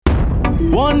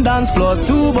One dance floor,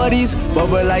 two bodies,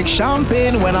 bubble like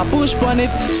champagne when I push on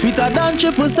it. Sweeter than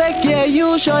triple sec, yeah,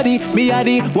 you shorty. Me a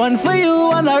the one for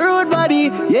you on a rude body,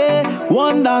 yeah.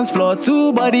 One dance floor,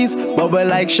 two bodies, bubble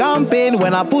like champagne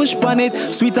when I push on it.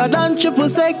 Sweeter than triple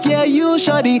sec, yeah, you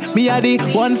shorty. Me a the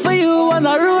one for you on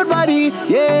a rude body,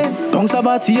 yeah. Bounce a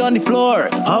body on the floor,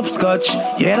 hopscotch,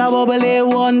 yeah, that bubble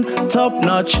A1, top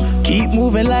notch. Keep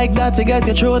moving like that to get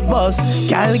your throat bust.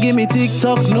 Gal give me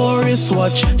TikTok, no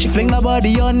wristwatch. She fling the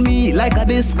body on me like a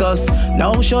discuss.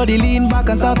 Now shorty lean back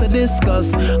and start to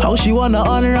discuss how she wanna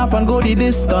unwrap and go the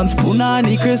distance.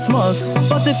 Punani Christmas,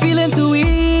 but it feeling too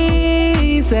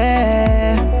easy.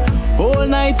 Whole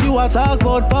night you a talk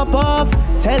about pop off,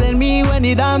 telling me when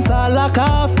the dance a lock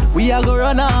off, we a go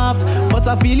run off. But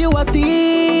I feel you a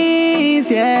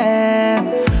tease, yeah.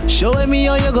 Showing me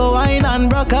how you go wine and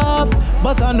broke off.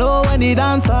 But I know when the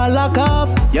dance a lock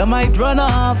off, you might run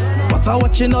off. But I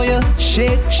watch you know you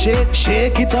shake, shake,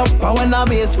 shake it up. And when the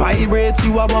bass vibrates,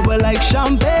 you a bubble like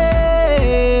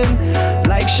champagne,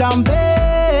 like champagne.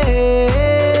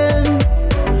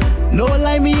 No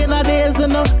lie me in a days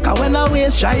enough, cause when I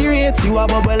waist gyrates, you a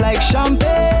bubble like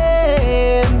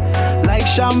champagne, like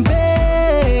champagne.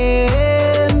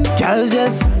 Gal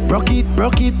just broke it,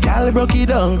 gal broke it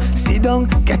down. Sit down,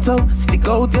 get up, stick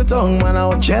out your tongue. Man, I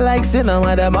watch you like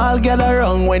cinema, them all get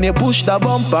wrong. When you push the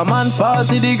bumper, man fall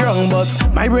to the ground. But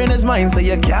my brain is mine, so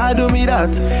you can't do me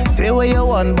that. Say what you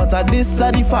want, but at this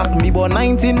are the fact. Me born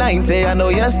 1990, I know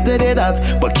yesterday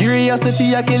that. But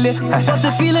curiosity, I kill it. But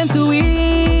it feeling too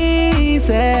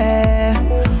easy.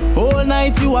 Whole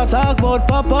night you a talk about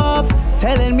pop off,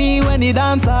 telling me when the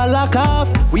dance a lock off,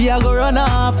 we a go run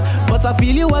off. But I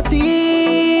feel you a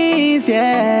tease,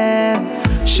 yeah.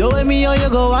 Showing me how you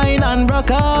go wine and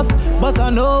broke off. But I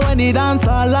know when the dance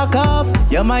a lock off,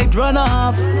 you might run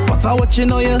off. But I watch you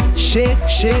know you shake,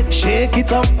 shake, shake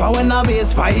it up. And when the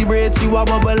bass vibrates, you a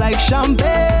bubble like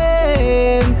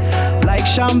champagne, like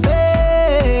champagne.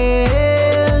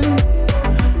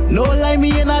 No lie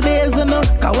me in a days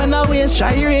enough, cause when I waist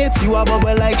gyrates, you a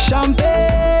bubble like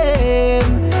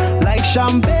champagne, like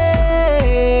champagne.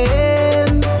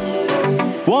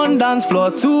 One dance floor,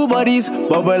 two bodies,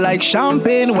 bubble like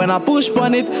champagne when I push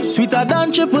on it. Sweeter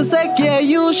than triple sec, yeah,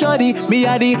 you shorty. Me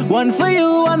a the one for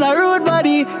you on a rude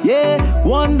body, yeah.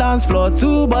 One dance floor,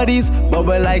 two bodies,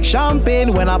 bubble like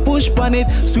champagne when I push on it.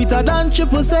 Sweeter than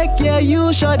triple sec, yeah,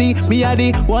 you shorty. Me a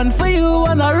the one for you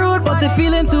on a rude, but it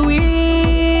feeling too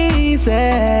easy.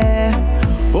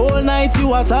 Whole night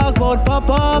you a talk about pop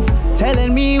off,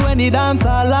 telling me when the dance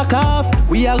a lock off,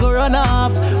 we a go run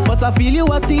off. But I feel you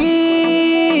a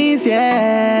tease,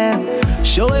 yeah.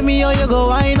 Showing me how you go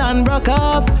wine and broke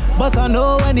off. But I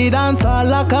know when the dance a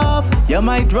lock off, you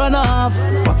might run off.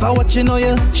 But I watch you know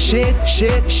you shake,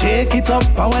 shake, shake it up.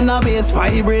 And when the bass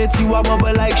vibrates, you a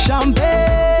bubble like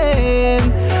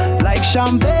champagne, like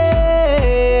champagne.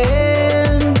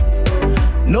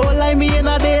 No lie me in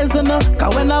a days enough,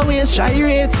 cause when I waist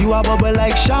gyrates, you a bubble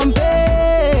like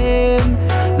champagne,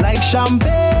 like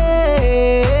champagne.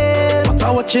 But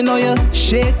I watch you know you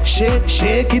shake, shake,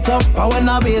 shake it up. And when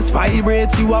the bass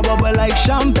vibrates, you a bubble like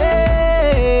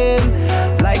champagne,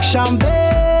 like champagne.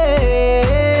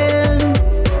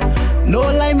 No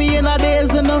lie me in a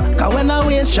days enough, cause when I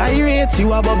waist gyrates,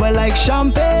 you a bubble like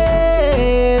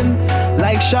champagne,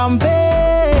 like champagne.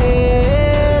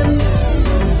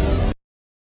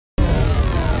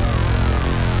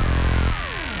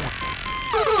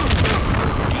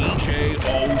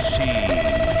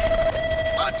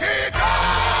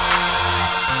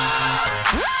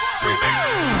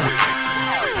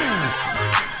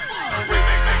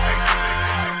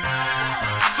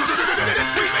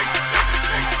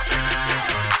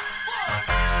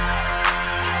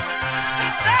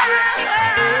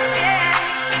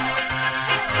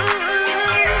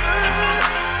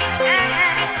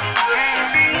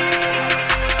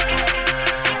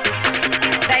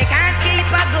 They can't keep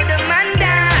a good man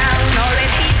down.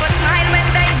 Always people smile when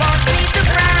they both need to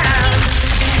frown.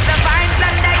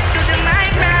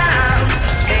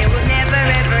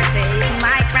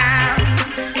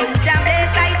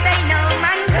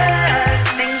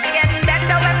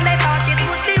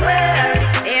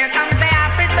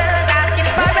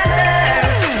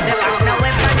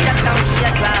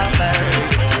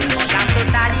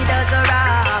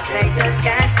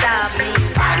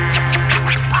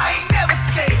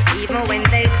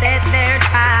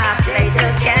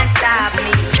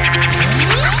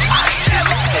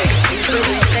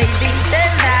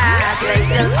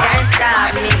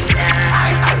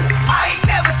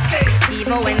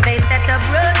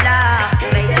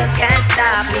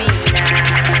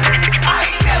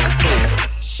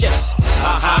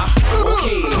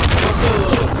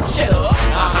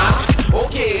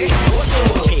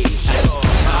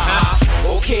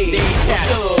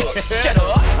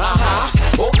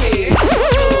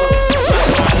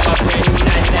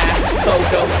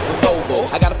 go-go.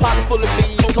 I got a pocket full of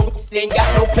bees, they ain't got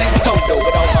no place to go, though.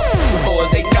 But all my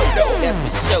boys, they know, though, that's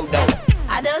for sure, though.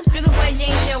 Are those bigger boy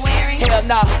jeans you're wearing? Hell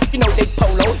nah, you know they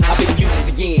polo. I've been used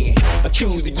again,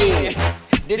 accused again.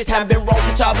 This time been wrong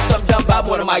for chopping something done by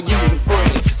one of my usual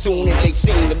friends. Soon as they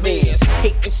seen the bins,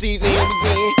 hate the season was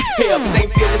in. Hell, cause they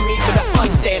ain't feeling me, but I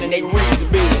understand and they reason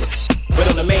being. But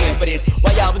I'm the man for this.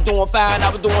 While y'all was doing fine, I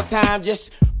was doing time,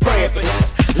 just praying for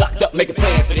this. Locked up, make a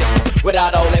plan for this.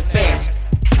 Without all that fancy.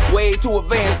 Way too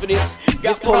advanced for this.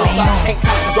 This polo socks ain't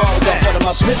got the drawers up one of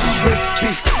my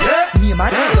beef. Me and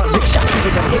my girls on lick shots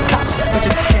with them hip cops. But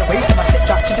you can't wait till my shit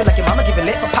drop. Treat you like your mama give a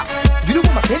lip a pop. You don't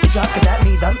want my penny drop, cause that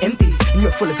means I'm empty. And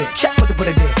you're full of it. Check what the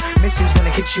Buddha did. Miss you's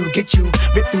gonna hit you, get you.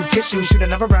 Rip through tissue. Shoot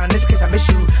another round this cause I miss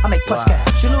you. I make plus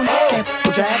cash. You little can't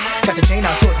pull drag. Got the chain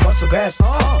out so it's muscle grabs.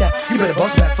 Yeah, you better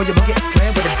boss back for your get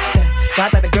playing with it.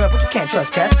 God like a girl, but you can't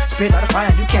trust cats. Spit out of fire,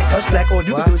 you can't touch black. All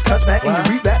you can do is cuss back and you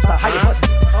read raps about how you bust.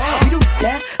 We do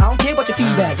that, I don't care about your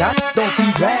feedback. I don't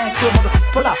feed drag. So a mother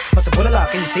pull out, must have pull a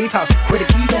lock in your safe house. Where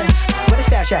the keys at? Where the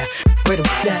stash at? Where the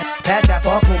that? Pass that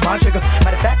far, pull my trigger.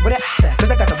 Matter of fact, where that at? Cause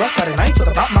I got the rough cut and I ain't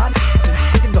talk about mine.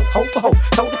 We can go hoe for hoe,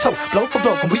 toe to toe, blow for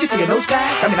blow. Can we just feel your nose crack?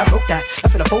 I mean, I broke that. I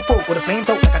feel a fofo with a flame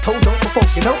throat like I told you before.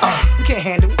 You know, you can't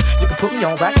handle. You can put me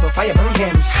on rack, but fire burn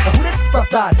candles. Now who that rough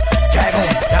ride? Drag on,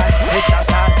 die, twist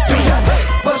outside.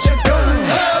 Bust your gun.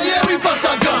 Hell yeah, we bust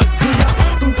our guns.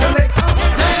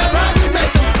 Damn right, we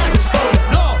make them. It's for the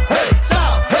north, hey,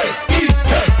 south, hey, east,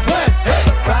 hey, west, hey.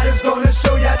 Riders gonna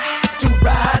show ya to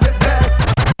ride the best.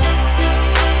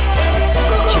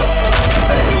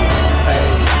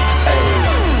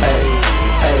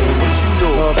 Hey, what you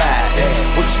know about that?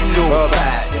 What you know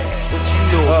about that? What you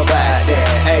know about that?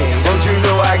 Hey, don't you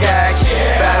know I got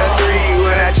shit? About a 3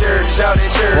 when I church, out in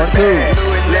church. 1, 2. Do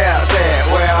it now, sad.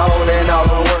 Where I holding all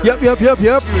the work. Yep. What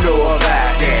you know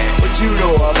about that? What you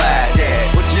know about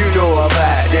that? What you know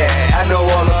about that? I know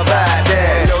all about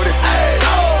that. Know that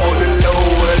on the low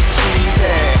where the cheese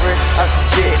at. Fresh out the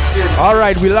jet to the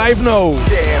Alright, we live now.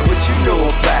 what you know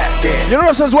about that? You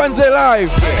know since Wednesday live.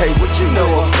 Hey, what you know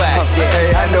about that? Hey,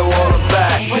 I know all about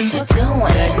that. What you doing?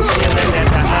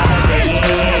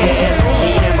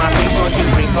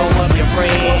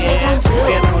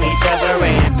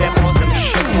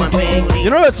 You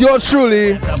know it's yours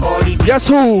truly. Guess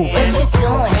who?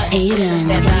 Aiden.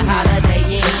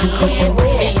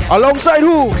 Alongside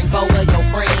who? What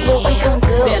we gon'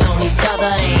 do?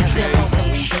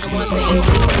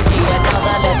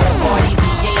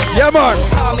 Yeah, man.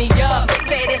 Call me up,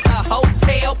 say this a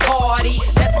hotel party.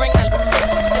 Let's bring the.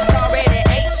 It's already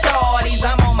 8 shorties.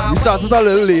 I'm on my We started a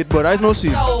little late, but I no see.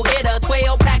 road. Get a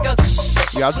 12-pack of.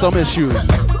 We had some issues.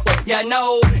 You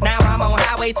know, now I'm on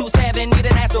Highway 270, the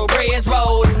Natural Bridge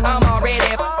Road. I'm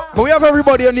already. But we have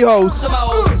everybody in the house.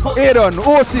 Aiden,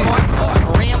 OC,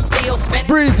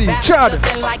 Breezy, Chad,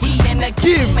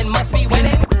 Kim,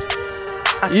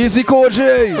 Easy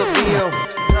Koji.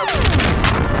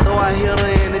 So I hit her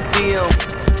in the DM.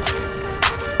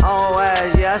 All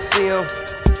eyes, yeah, I see him.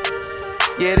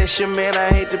 Yeah, that's your man,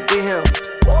 I hate to be him.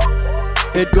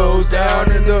 It goes down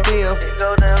in the DM. It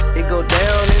go down. It go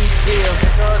down in the DM.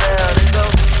 It go down. It go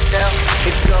down.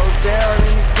 It goes down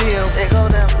in the DM. It go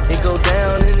down. It go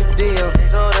down in the DM.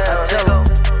 It go down. I tell him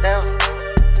down.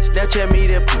 Snapchat me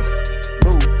that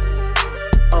move.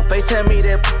 On FaceTime me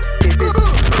that if it's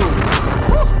cool.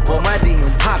 Boy, my DM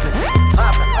poppin'.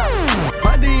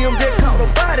 My DM just caught a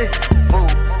body.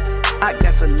 Move. I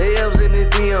got celebs in the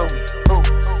DM.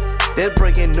 They're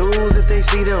breaking news if they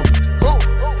see them.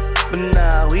 But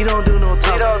nah, we don't do no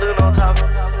talking.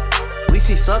 We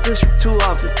see suckers too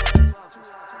often.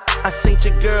 I seen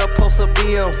your girl post a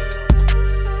BM,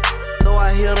 so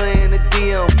I hit her in the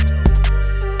DM.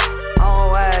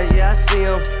 All eyes, yeah, I see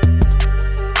him.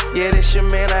 Yeah, that's your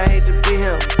man, I hate to be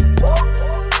him.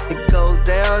 It goes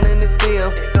down in the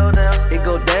DM. It go down. It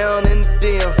go down in the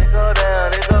DM. It go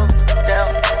down. It go down.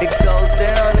 It goes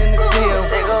down in the DM.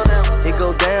 It go down. It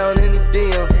go down in the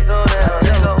DM. It go down.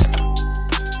 It go.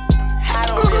 I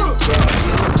don't really care.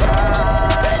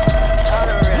 I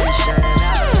don't really shine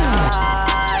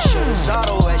out. Should've saw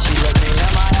the way she looked me in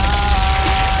my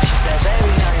eyes. She said,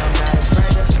 baby, I am not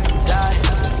afraid to die.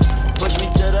 Push me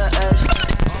to the edge.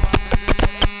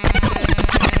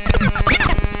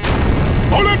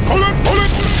 Pull it, turn it.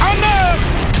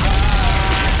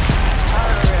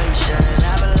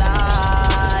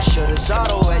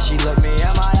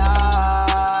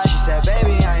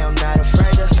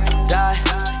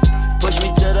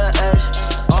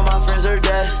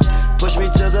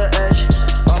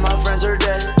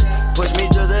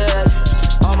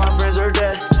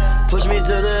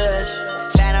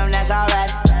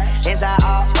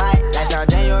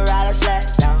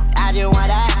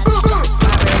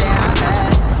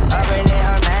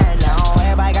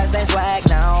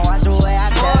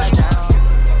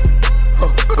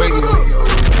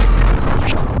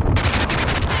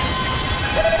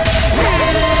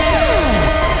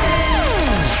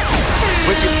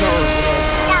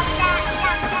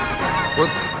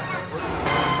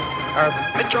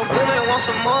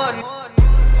 some more.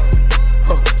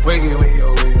 Wiggy, wiggy,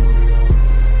 wiggy.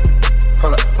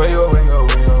 Hold up, wiggy, wiggy,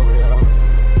 wiggy.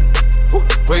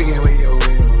 Wiggy, wiggy,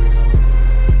 wiggy.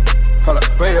 Hold up,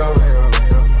 wiggy, wiggy.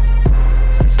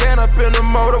 Stand up in the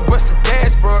motor, what's the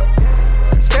dashboard?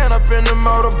 Stand up in the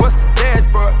motor, what's the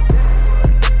dashboard?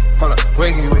 Hold up,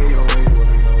 wiggy, wiggy,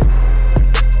 wiggy.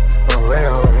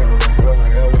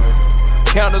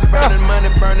 Counters burning, money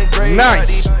burning, great.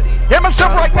 Nice. Hear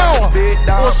myself right now.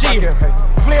 We'll see.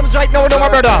 Flames right now, no, my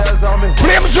brother.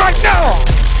 Flames right now.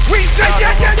 We say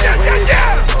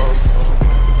yeah.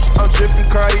 I'm tripping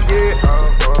Cardi,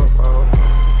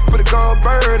 Put a gold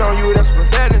bird on you, that's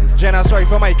what's happening. Jenna, sorry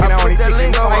for my canal. I put that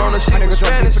lingo on the shit in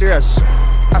Spanish.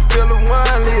 I feel the 1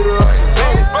 liter of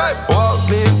Spanish.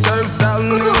 Walked in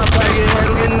 30,000 in my pocket, had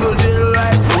to get no deal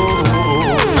like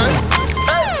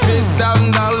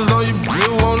 $50,000 on you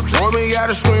woman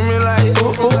gotta scream it like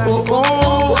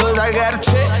cause I got a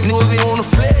check, niggas on the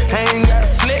flip. I ain't got a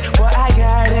flip, but I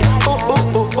got it.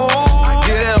 I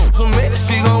get that on some mix,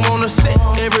 she gon' wanna sit.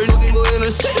 Every nigga go in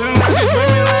the set, and I just scream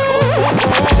it like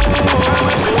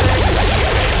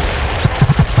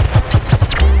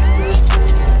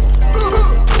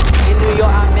In New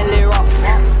York, I'm in Lil Rock.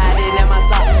 I didn't let my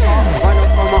socks running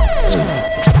from a.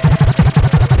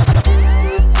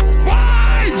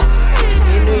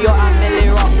 In New York, I'm in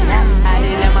Lil Rock. I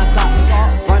didn't let my socks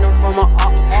running from a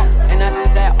up. And I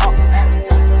put that up.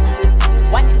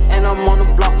 What? And I'm on the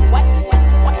block. What?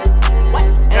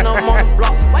 And I'm on the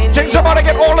block. Things about to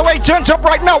get all the way turned up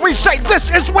right now. We say this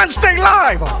is Wednesday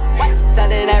Live.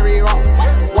 Selling every rock.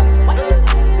 What?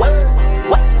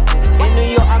 In New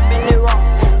York, I'm in Lil Rock.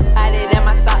 I didn't let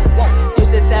my socks.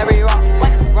 Used to every rock.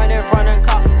 Running from the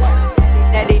cop.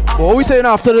 Daddy up. What we saying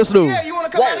after this, though? Yeah, you wanna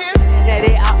come in here?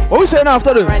 Daddy up. What we saying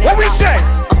after this? What we say?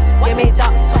 Give me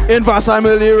top. In fast, I'm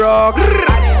rock.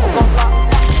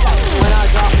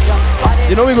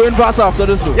 You know we go in fast after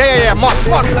this, though. Yeah. Must.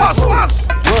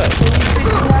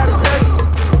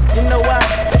 You know why?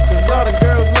 Cause all the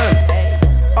girls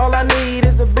love. All I need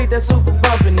is a beat that's super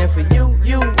bumpin'. And for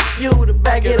you to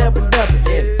back it up and dump it.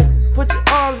 Yeah. Put your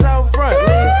arms out front,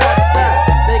 lean side to side.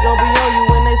 They gon' be on you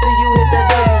when they see you hit that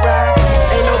dougie ride.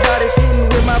 Ain't nobody shooting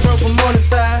with my bro from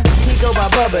Morningside. He go by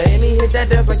Bubba and he hit that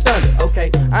death like thunder. Okay,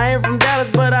 I ain't from Dallas,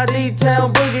 but I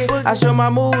D-Town boogie. I show my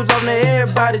moves on to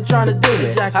everybody tryna do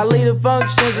it. I lead the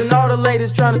functions and all the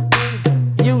ladies tryna.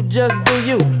 You just do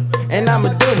you, and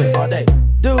I'ma do it all day.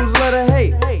 Dudes love to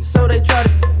hate, so they try to.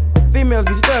 Females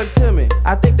be stuck to me.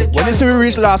 I think they try. When you see we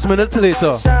reach last minute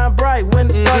later, shine bright when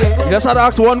the started. you just had to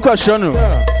ask one question.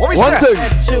 One thing.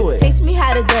 Taste me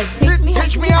how to duck. Taste me how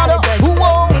to duck.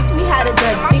 Taste me how to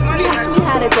duck. Taste me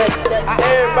how to duck.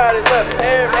 Everybody love it.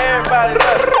 Everybody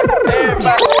love it.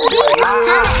 Everybody.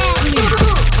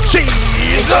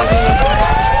 Jesus!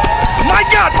 My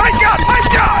God!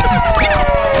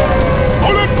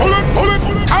 Pull it!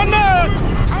 Connect!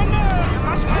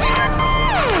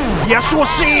 Yes, we'll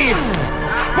see!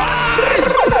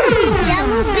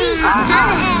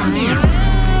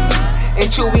 And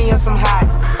Chewy on some hot.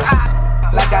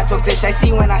 Like I told Tish, I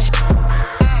see when I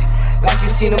like you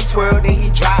seen him twirl, then he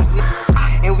drops it.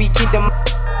 And we keep them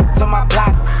on my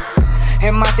block.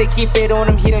 And Monte keep it on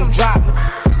him, he done drop.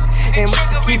 And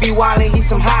he be wildin', he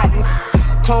some hot.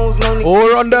 Tones no need. Oh,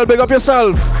 Rondell, big up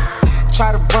yourself.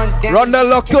 Try to run down. Rondell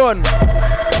locked on.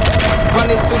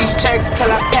 Running through these checks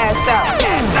till I pass out.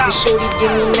 The shorty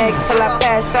give me neck till I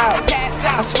pass out.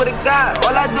 I swear to God,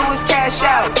 all I do is cash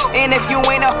out. And if you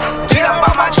ain't up, get up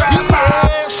on my trap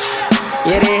house.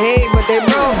 Yeah, they hate, but they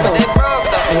broke though.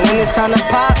 And when it's time to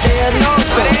pop, they are no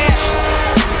so.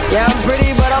 Yeah, I'm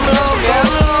pretty, but I'm loco.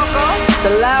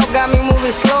 The loud got me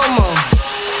moving slow-mo.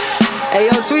 Hey,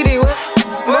 yo, Tweety, what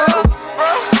bro?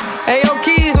 Hey, yo,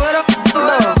 Keys, what up,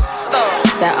 though?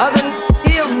 That other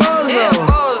he a bozo.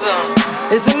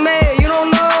 It's a mayor, you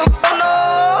don't know?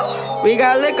 We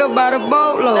got liquor by the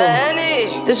boatload.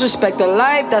 Disrespect the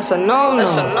life, that's a no-no.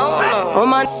 On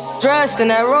my dressed in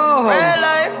that rojo.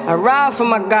 I ride for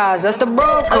my guys, that's the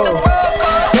bro code.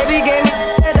 Baby gave me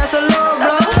that's a low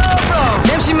blow.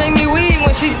 Damn, she make me weak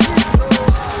when she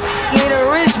need a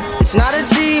rich, it's not a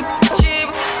cheap.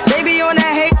 Baby on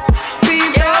that hate,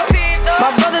 peep though. My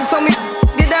brother told me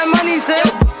get that money, say.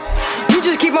 You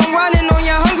just keep on running on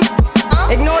your hungry.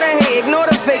 Ignore the hate, ignore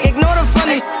the fake, ignore the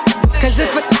funny. Cause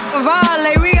if it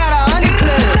violate, we got 100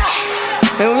 clips.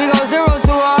 And we go 0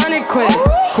 to 100 quid.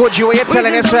 Koji, what you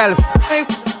telling yourself?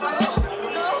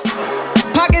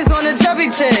 Pockets on the chubby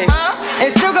chick.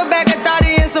 And still go back a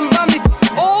thotty and some bummy.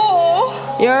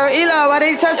 Yo, Eli, why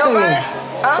they testing me?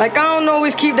 Like I don't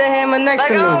always keep the hammer next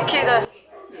to me.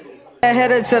 That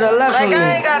header to the left of me.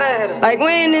 I ain't got a header. Like we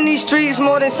ain't in these streets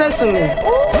more than sesame.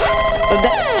 But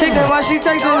that chick, then why she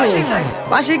texting me?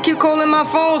 Why she keep calling my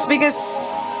phone, speaking?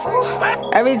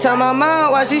 Every time I'm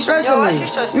out, why she stressing me?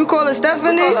 You call her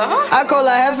Stephanie? I call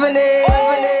her Heffany.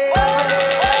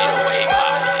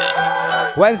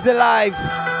 Wednesday live.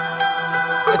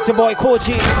 It's your boy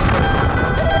Koji.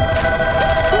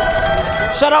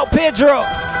 Shout out Pedro.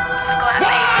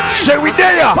 Say we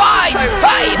there. Fight.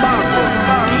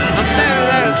 I'm standing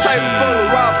at a table full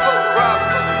of rob.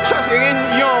 Trust me,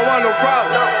 you don't want no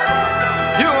problem.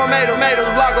 You gon' make us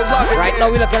block it. Right now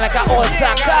we looking like an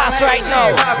all-star class right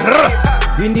now.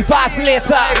 We in the fast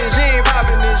later. If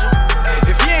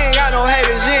you ain't got no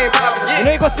haters, you ain't poppin'. You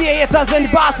know you gonna see haters in the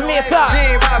fast later.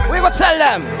 We gonna tell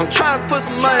them. I'm trying to put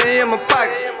some money in my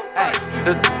pocket.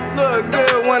 It look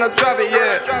good when I drop it,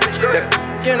 yeah.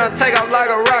 Then I take off like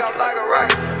a rocket.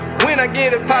 When I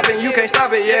get it poppin', you can't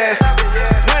stop it, yeah.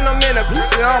 When I'm in a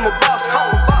pussy, I'm a boss.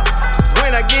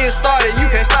 When I get started, you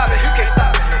can't stop it.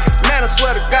 Man, I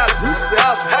swear to God, it's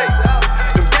awesome. Hey,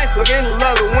 them gangsters in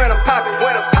love it when I pop it.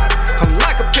 I'm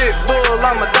like a pit bull,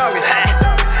 I'm a doggy.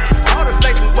 All the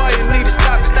flexing, boy, you need to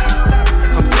stop it.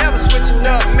 I'm never switching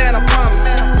up, man, I promise.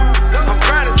 I'm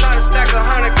trying to stack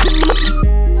 100.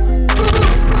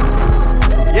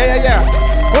 Yeah.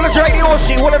 Hold it right there,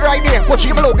 OC. Hold it right there. Coach,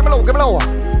 give me low.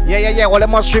 Yeah. Well, I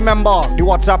must remember the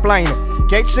WhatsApp line.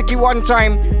 Get sticky one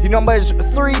time. The number is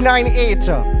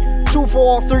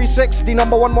 398-2436. The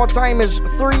number one more time is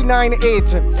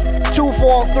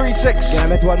 398-2436. Yeah, I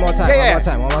meant one more time. Yeah.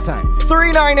 One more time.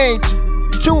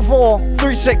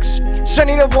 398-2436.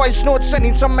 Sending a voice note,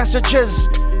 sending some messages.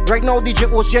 Right now, DJ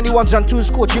OC and the ones and twos,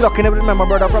 Coach, you looking at remember,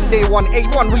 brother, from day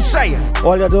 181, we say.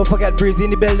 All you don't forget Breezy in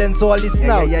the building, so all the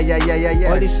snouts.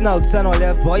 Yeah. All the snouts and all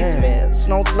their voicemails.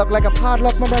 Snouts look like a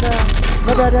padlock, my brother.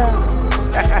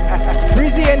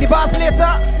 Breezy in the bus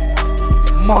later.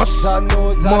 Must.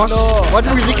 What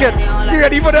Breezy kid? You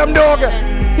ready for them, dog?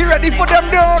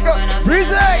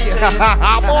 Breezy!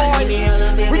 Boy.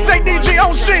 We say DJ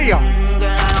OC.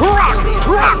 Rock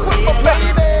with my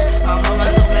baby. My mama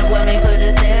told me, boy, make a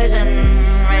decision.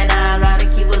 Right now I gotta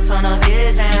keep a ton of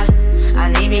vision. I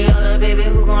need me a little baby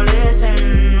who gon' listen.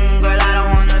 Girl, I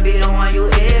don't wanna be the one you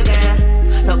ignorant.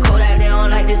 The code that they don't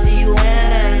like to see you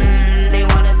winning. They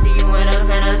wanna see you in a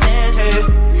penitentiary.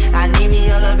 I need me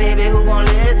a little baby who gon'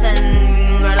 listen.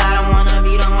 Girl, I don't wanna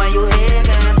be the one you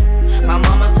ignorant. My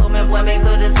mama told me, boy, make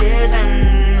a decision.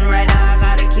 Right now I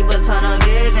gotta keep a ton of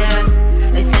vision.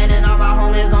 They sending all my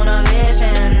homies on a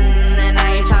mission.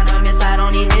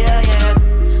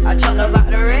 I chopped about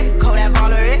the red, cold that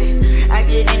Valerie. I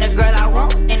get in the girl I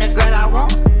want,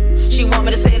 She want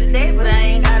me to say today, but I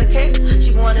ain't got a cake.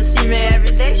 She wanna see me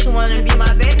every day, she wanna be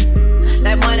my baby.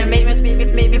 That money make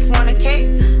me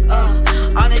fornicate.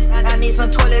 On it, I need some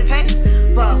toilet paper.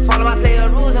 Follow my player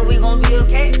rules and we gon' be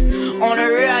okay. On the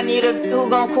real, I need a who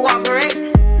gon'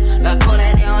 cooperate. The cold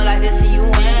that they don't like to see you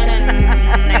winning.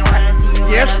 They wanna see you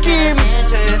yes, schemes.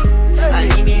 I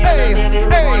need me a baby who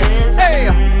gon'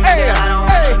 listen. I don't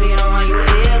wanna be the one you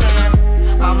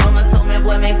ignorant. My mama told me,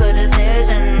 boy, make a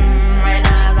decision. Right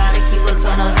now I gotta keep a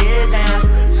ton of vision.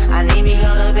 I need me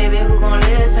a little baby who gon'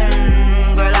 listen.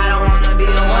 Girl, I don't wanna be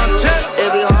the one you ignorant.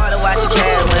 It be hard to watch your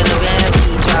cash when the band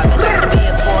keep dropping. Gotta be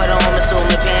a Ford on me so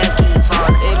my pants keep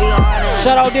falling. It be hard to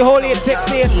shout out the whole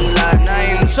 868.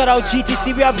 Shout out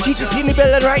GTC. We have GTC in the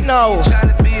building right now. Trying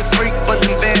to be a freak, but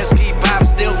them bands keep popping.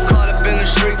 Still caught up in the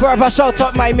streets. Forever shout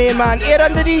out my main man,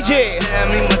 Aaron the DJ.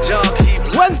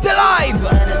 Wednesday live.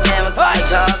 Bite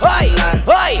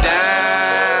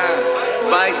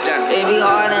down. It be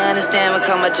hard to understand when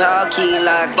come a jaw key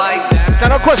lock. Bite down.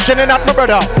 No questioning that, my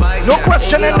brother. No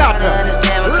questioning that. Let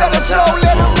it flow.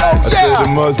 I said it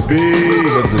must be,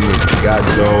 cause a nigga got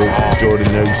dough.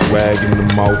 Extraordinary swag in the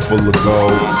mouth full of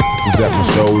gold. Was at my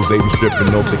shows, they was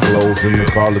stripping off their clothes, and the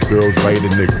college girls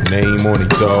writing their name on their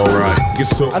toe.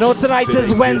 I know tonight is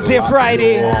Wednesday,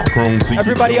 Friday.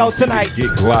 Everybody out tonight.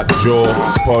 Get Glock jaw,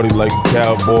 party like a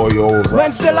cowboy.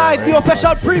 Wednesday live, the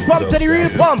official pre-pump to the real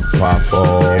pump. Pop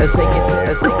off. Let's take it.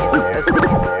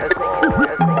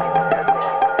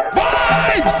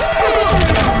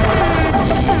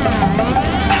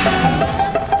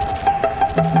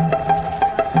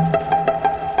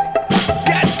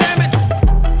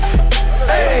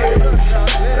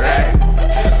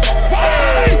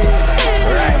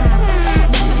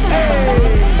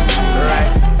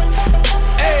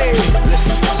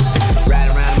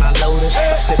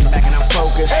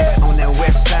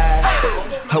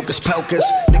 Hocus pocus,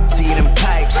 niggas see them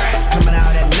pipes coming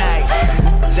out at night.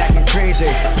 Acting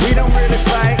crazy, we don't really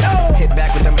fight. Hit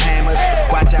back with them hammers,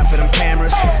 watch out for them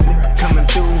cameras. Coming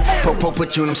through, poke po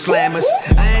put you in them slammers.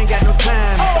 I ain't got no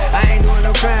time, I ain't doing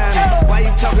no crime. Why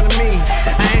you talking to me?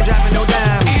 I ain't dropping no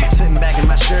dime. Sitting back in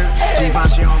my shirt,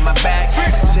 Givenchy on my back.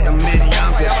 Sitting mid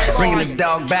Yonkers, bringing the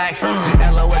dog back.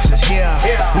 LOX is here,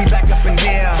 we back up in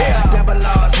here. Double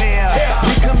R's here,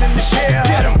 we come in the share.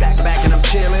 Back and I'm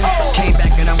chilling, came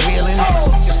back and I'm wheeling.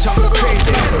 Just talking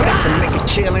crazy, got to make a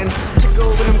killing. Took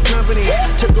over them companies,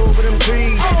 took over them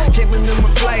trees, giving them a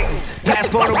flight,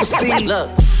 passport overseas. Look.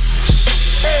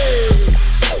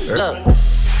 Look.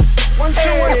 1, 2,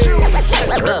 1, 2.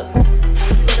 Look.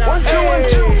 1, 2, 1,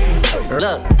 2.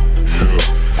 Look.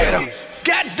 Get 'em.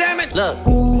 God damn it. Look.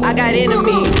 I got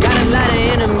enemies, got a lot of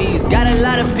enemies, got a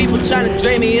lot of people trying to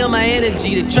drain me of my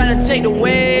energy. They're trying to take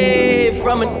away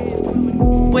from it.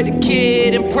 With the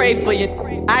kid and pray for you.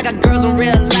 I got girls in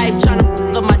real life trying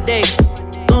to up my day.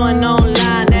 Going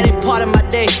online, that ain't part of my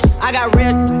day. I got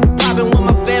real popping with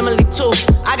my family too.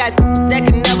 I got that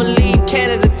can never leave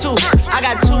Canada too. I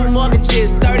got 2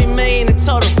 mortgages, 30 million in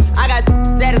total. I got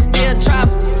that is still trying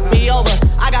to me over.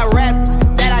 I got rap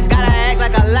that I gotta act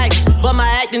like I like, but my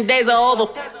acting days are over.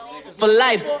 For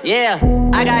life, yeah.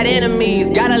 I got enemies,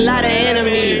 got a lot of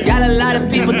enemies, got a lot of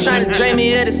people trying to drain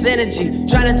me of this energy,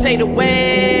 trying to take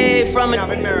away from it.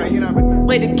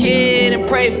 With the kid and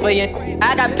pray for you.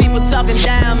 I got people talking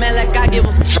down, man, like I give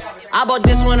a. I bought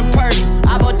this one a purse,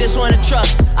 I bought this one a truck,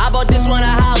 I bought this one a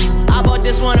house, I bought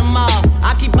this one a mall.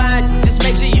 I keep buying, just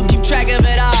make sure you keep track of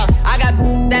it all. I got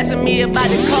asking me about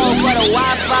the code for the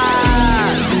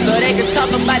Wi-Fi, so they can talk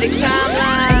about the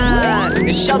timeline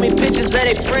and show me pictures of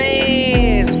their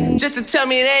friends, just to tell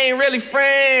me they ain't really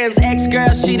friends.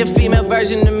 Ex-girl, she the female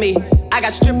version of me. I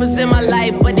got strippers in my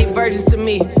life, but they virgins to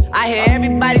me. I hear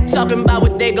everybody talking about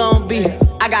what they gon' be.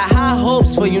 I got high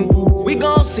hopes for you, we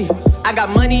gon' see. I got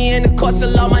money in the course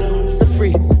of all my the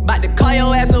free. About to call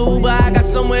your ass a Uber, I got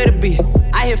somewhere to be.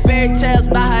 I hear fairy tales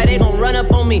about how they gon' run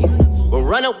up on me. Well,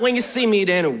 run up when you see me,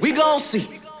 then we gon' see.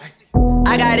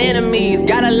 I got enemies,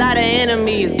 got a lot of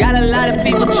enemies, got a lot of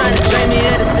people trying to drain me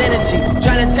of this energy,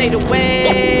 trying to take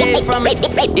away from it.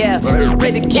 Yeah,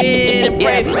 with the kid and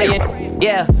pray for you.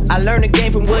 Yeah, I learned the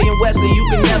game from William Wesley, you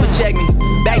can never check me.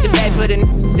 Back to back for the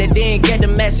that didn't get the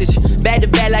message. Back to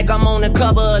back like I'm on the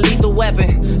cover of Lethal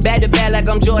Weapon. Back to back like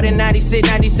I'm Jordan 96,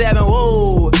 97.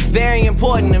 Whoa, very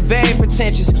important and very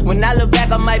pretentious. When I look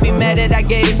back, I might be mad that I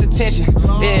gave this attention.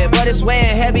 Yeah, but it's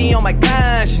weighing heavy on my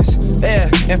conscience.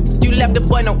 Yeah, and you left the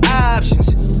boy no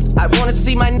options. I wanna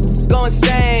see my go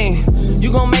insane.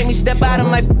 You gon' make me step out of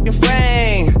my fucking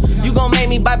frame. You gon' make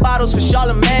me buy bottles for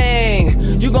Charlemagne.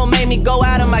 You gon' make me go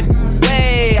out of my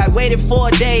way. I waited 4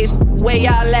 days, where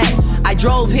y'all at? I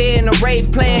drove here in a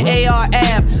rave playing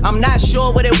AR-AB. I'm not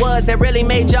sure what it was that really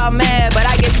made y'all mad, but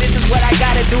I guess this is what I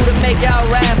gotta do to make y'all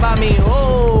rap. I mean,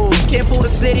 oh, can't fool the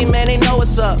city, man, they know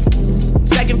what's up.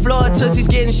 Second floor, Tootsie's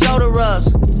getting shoulder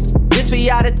rubs. This for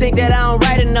y'all to think that I don't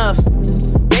write enough.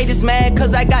 They just mad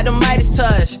cause I got the Midas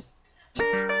touch.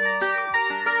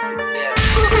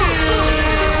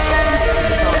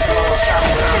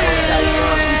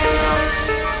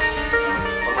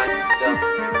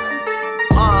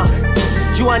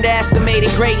 You underestimated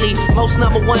greatly. Most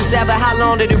number ones ever, how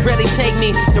long did it really take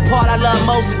me? The part I love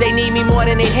most is they need me more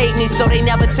than they hate me, so they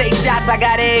never take shots. I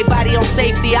got everybody on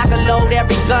safety. I can load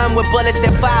every gun with bullets that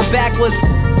fire backwards.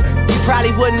 You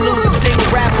probably wouldn't lose a single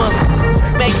rapper.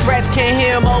 Make press can't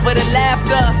hear him over the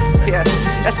laughter. Yeah,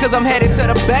 that's cause I'm headed to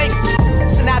the bank.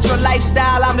 Sinatra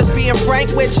lifestyle, I'm just being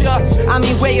frank with ya. I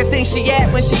mean, where you think she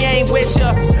at when she ain't with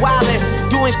ya? Wildin',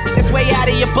 doing shit that's way out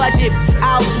of your budget.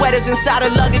 Out sweaters inside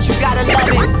her luggage, you gotta love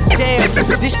it. Damn,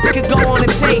 this shit could go on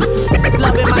a tape.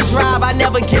 Loving my drive, I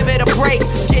never give it a break.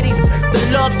 Kitties, the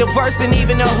look, the verse, and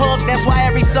even the hook. That's why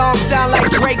every song sound like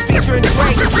Drake featuring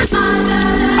Drake.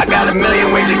 I got a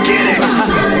million ways to get it.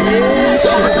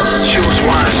 Choose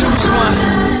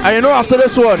one. And you know after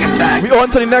this one, we on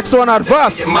to the next one at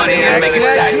Vast. Money and make it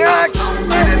stack. Next. To the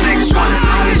next one.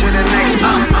 To the next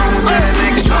one. To the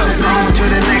next one. To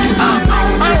the next one.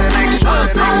 To the next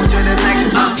one. To the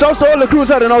next one. Shouts to all the crews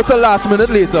heading out till last minute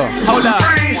later. Hold up.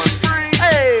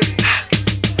 Hey.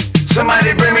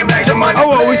 Somebody bring me back to money. Oh,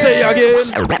 what we say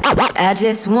again? I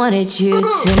just wanted you to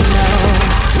know.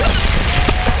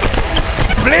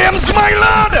 Flames, my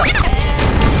lord.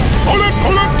 Pull it,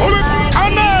 pull it, pull it.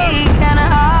 Kinda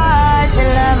hard to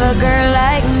love a girl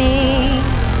like me.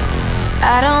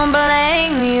 I don't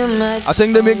blame you much. I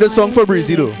think they make this song for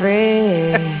Breezy though.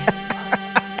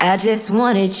 I just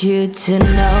wanted you to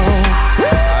know.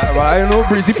 But I know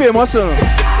Breezy famous.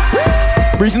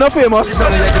 Breezy not famous. He done.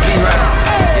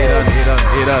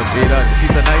 You see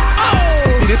tonight?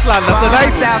 You see this land, that's a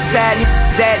nice. Southside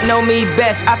that know me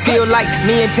best. I feel like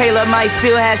me and Taylor might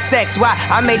still have sex. Why?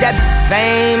 I made that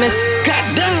famous.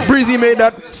 Goddamn. Breezy made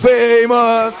that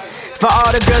famous. For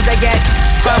all the girls that got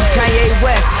from Kanye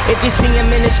West. If you see him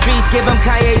in the streets, give him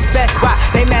Kanye's best. Why?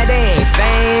 They mad they ain't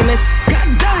famous.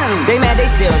 Goddamn. They mad they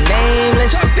still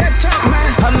nameless. Talk that talk,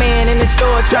 man. A man in the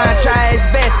store trying to try his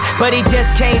best, but he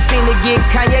just can't seem to get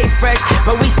Kanye fresh.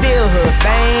 But we still hood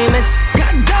famous.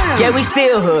 Goddamn. Yeah, we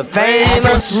still hood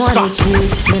famous.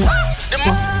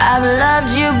 I've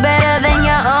loved you better than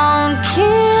your own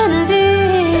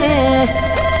candy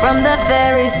from the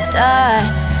very start.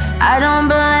 I don't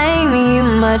blame you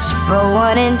much for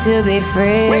wanting to be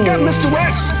free. Wake up, Mr.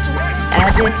 West.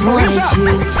 I just wanted you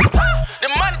to.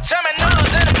 The money tell me noodles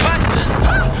in a pasta.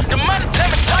 The money tell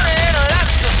me tuna in a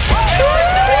lobster.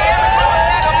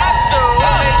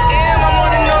 I'm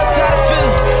on the north side of Philly.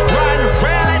 Riding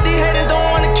around like these haters don't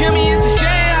wanna kill me. It's a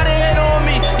shame how they hate on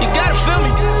me. You gotta feel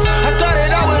me. I started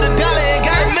out with $1 and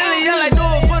got $1 million. Like do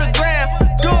it for the gram,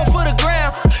 do it for the gram.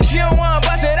 She don't wanna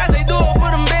bust it, I say do it for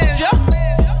them bands, yo.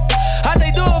 I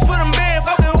say do it for them bands.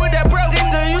 Fucking with that broke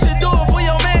nigga, you should do it for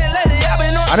your man. Lately I've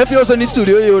been on. And if you was in the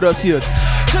studio, you would have seen it.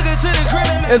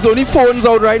 There's only phones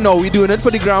out right now. We doing it for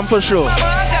the gram for sure.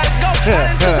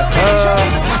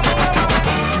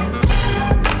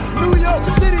 New York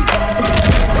City.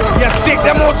 Yes, take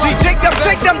them, OC. Take them.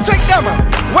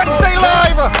 Wednesday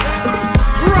live.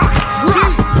 Rock.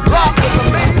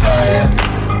 Fire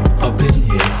up in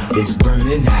here, it's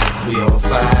burning hot. We on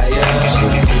fire.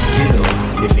 Should take it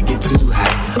off if it get too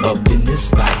hot. Up in this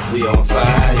spot, we on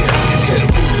fire. Tell the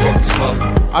roof from smoke.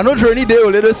 I know Journey Day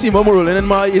will let us see Mom rolling in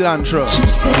my Elantra.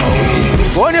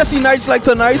 Go on, you see nights like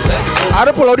tonight. I had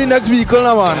to pull out the next vehicle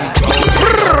now, man.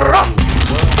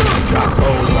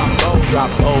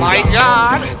 My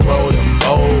God.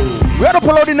 We had to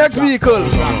pull out the next vehicle.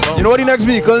 You know what the next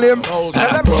vehicle name? Tell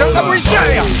them we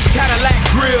share. Cadillac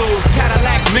grills,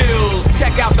 Cadillac mills.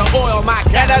 Check out the oil, my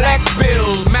Cadillac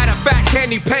spills. Matter of fact,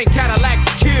 candy paint Cadillac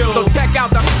kills. So check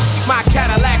out my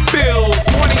Cadillac bills.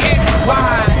 20-inch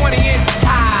wide, 20-inch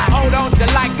high. Hold on to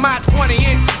like my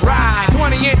 20-inch ride.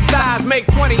 20-inch thighs make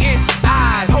 20-inch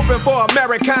eyes. Hoping for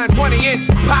American 20-inch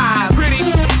pies. Pretty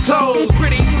clothes,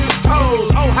 pretty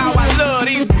toes. Oh, how I love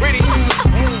these pretty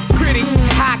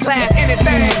high class,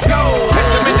 anything goes.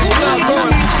 In the club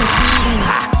going.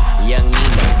 Young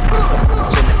Nino,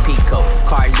 Chinapico,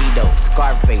 Carlito,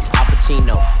 Scarface, Al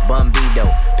Pacino, Bumbido,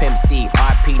 Pimp C,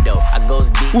 Arpedo. I goes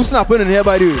deep. Who's snapping in here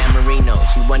by the way? Marino,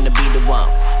 she wanna be the one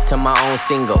to my own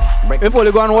single. If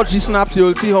you go and watch the snaps,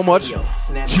 you'll see how much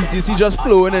GTC just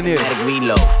flowing in here.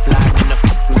 Reload, fly from the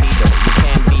needle, you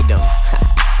can't beat them.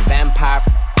 Vampire.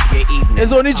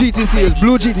 It's only GTC, it's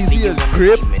blue GTC, it's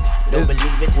grape.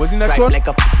 What's the next one?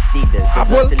 Apple.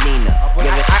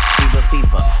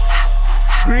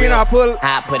 Green apple.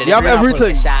 You have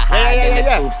everything.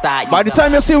 Yeah. By the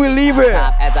time you see we leave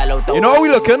here, you know how we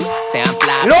looking? You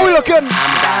know how we looking?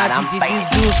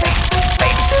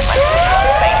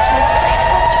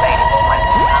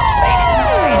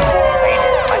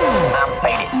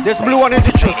 This blue one is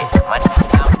the trick.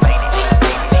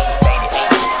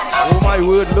 Oh my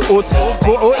word, look, what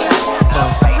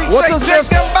is this?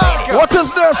 What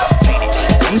is this?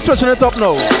 We're switching it up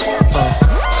now.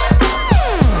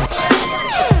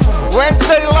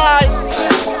 Wednesday live.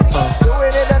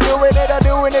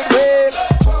 Doing it well.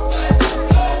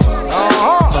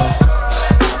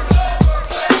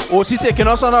 Oh, she taking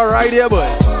us on a ride here, boy.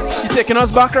 He taking us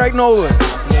back right now, boy.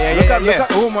 Look at,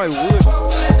 oh my word.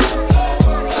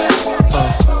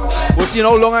 We'll see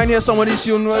how long I hear some of these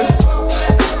tunes, right?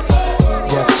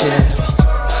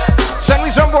 Send me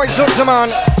some voice notes, man.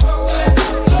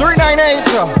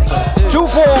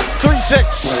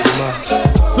 398-2436.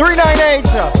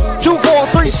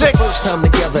 398-2436. First time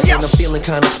together and I'm feeling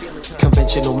kind of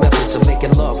conventional methods of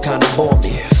making love kind of bore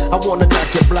me. I wanna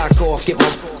knock your block off, get my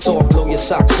off, blow your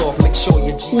socks off, make sure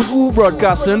you. Who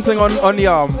broadcasting thing on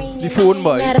the phone,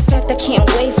 boy? Matter of fact, I can't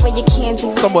wait for your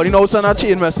candy. Somebody now send a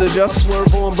chain message, just.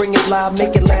 Swerve on, bring it live,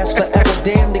 make it last forever.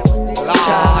 Damn the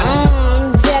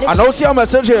I now see a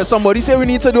message here. Somebody say we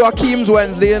need to do Akeem's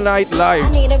Wednesday night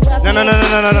live. No.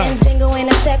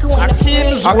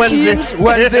 Akeem's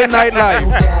Wednesday night live.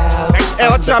 Hey,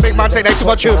 what's up, big man? Take that too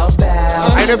much chips.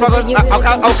 I know if I'll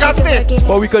cast it.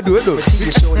 But we could do it though.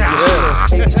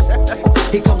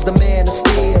 Here comes the man of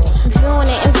steel.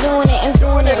 I'm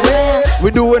doing it well.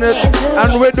 We're doing it,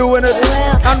 and we're doing it,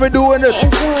 and we're doing it,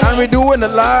 and we're doing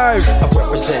it live. I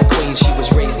represent Queens, she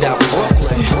was raised out in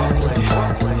Brooklyn.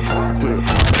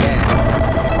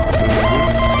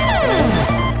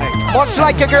 Much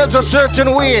like a girl's a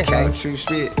certain way. True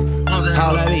shit.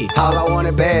 All I want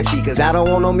is bad chicas. I don't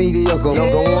want no mediocre. No,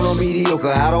 don't want no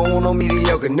mediocre. I don't want no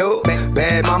mediocre. No,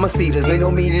 bad mama cedars. Ain't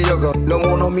no mediocre. Don't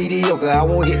want no mediocre. I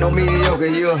won't hit no mediocre.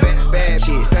 You bad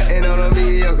shit. Stuntin' on a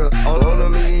mediocre. All on a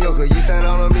mediocre. You stand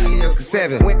on a mediocre.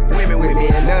 7 women with me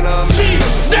and none of them.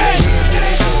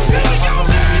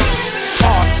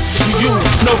 Do you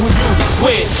know who you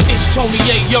with? It's Tony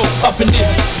Ayo up in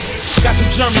this. Got them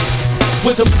German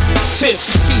with them tips.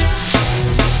 See,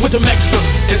 with them extra.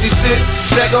 As he sit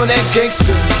back on that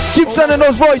gangsters. Keep sending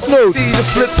those voice notes. See the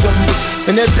flip them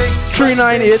and that big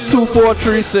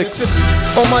 398-2436.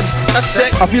 on my I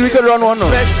stack. I feel we could run one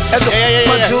now. As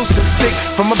my juice is sick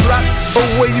from a block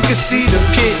away, you can see the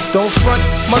kid. Don't front,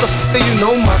 motherfucker, you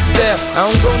know my style. I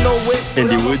don't go nowhere. In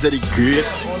the words of the great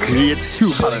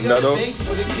Hugh Malandado.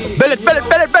 Billet. I'ma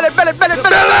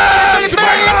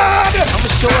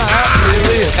show her how I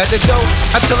live. At the door,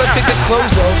 I tell her take the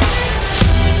clothes off.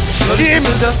 Kim,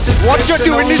 what you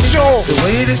doing this show?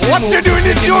 What you doing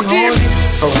this show, Kim?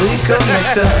 A week up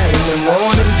next to her in the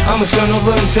morning. I'ma turn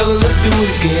over and tell her let's do it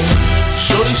again.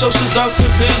 Shorty so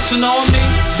seductive dancing on me.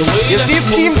 The way that If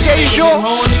Kim's gay show,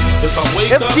 if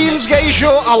Kim's gay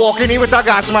show, I walk in here with a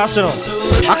gas mask, you know.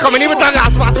 I come in here with a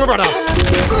gas mask, my brother.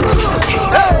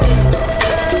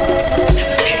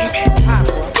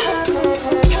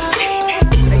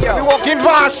 You walk in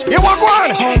fast, you walk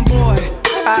one. Homeboy,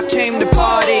 I came to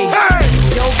party. Hey.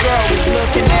 Your girl was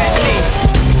looking at me.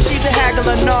 She's a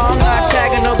haggler, no, I'm not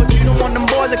tagging her, but you don't want them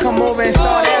boys to come over and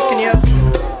start asking you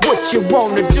what you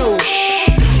wanna do,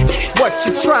 what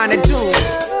you trying to do,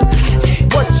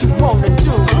 what you wanna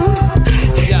do,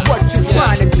 what you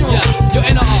trying to do. Yo,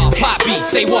 NR, pop beat,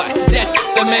 say what? That's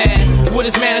the man with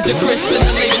his manager Chris and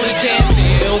the label the jam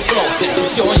still flossing,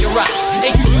 showing your rocks.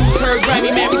 If you use her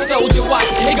Grammy, man, we stole your watch.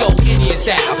 They go Indian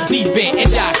style, knees bent and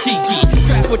dashiki.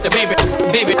 Strapped with the baby,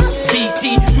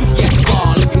 BT. Juicy at the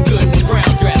bar, looking good in the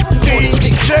brown dress. DJ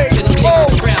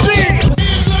O.C.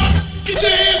 Get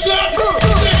your hands up!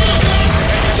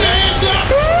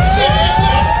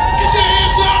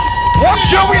 What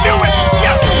shall we do it?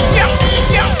 Yes.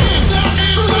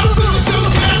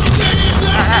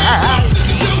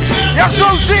 Yes,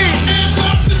 O.C.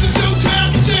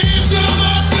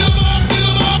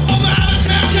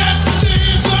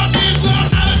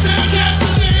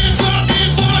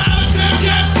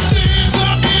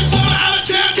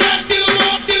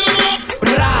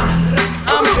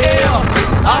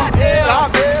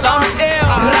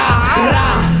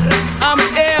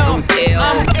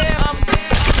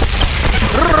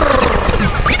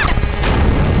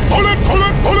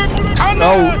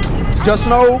 Now, just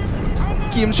now,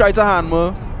 Kim tried to hand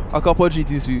me a cup of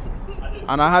GTC,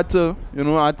 and I had to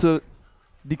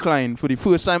decline for the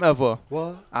first time ever.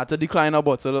 What? I had to decline a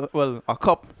bottle, a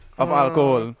cup of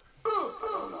alcohol.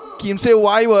 Kim say,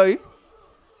 why?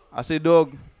 I say,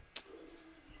 dog,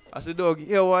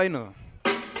 yeah, why no?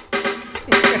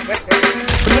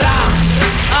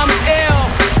 I'm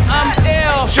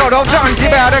ill. Shout out to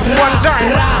antibiotics one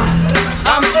time.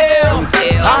 I'm ill.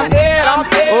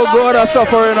 Oh God, I'm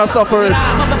suffering. I'm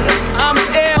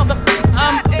ill.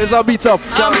 It's a beat up.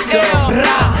 I'm ill.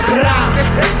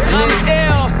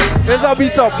 It's a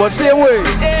beat up, but same way.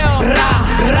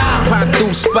 Pop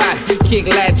through spot, kick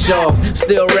latch off,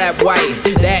 still rap white,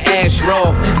 that ash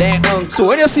raw, that So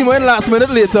when you see me last minute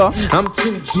later, I'm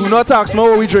too do not ask me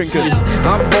what we drinking.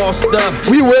 I'm bossed up.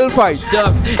 We will fight.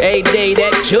 Stuff every day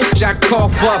that church I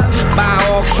cough up, buy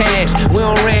all cash, we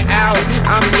don't rent out.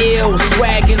 I'm ill,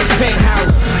 swag in the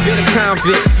penthouse, been a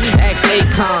convict,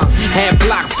 ex-Acon, had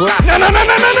blocks locked. No.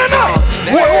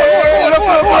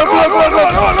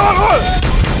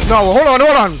 No, hold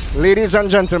on. Ladies and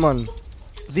gentlemen,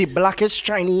 the blackest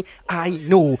Chinese I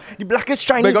know. The blackest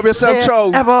Chinese Big up yourself,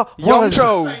 Chow. ever Young was.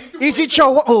 Chow. Easy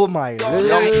Chow. Oh my.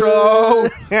 Young Chow.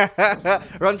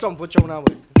 Run some for Chow now.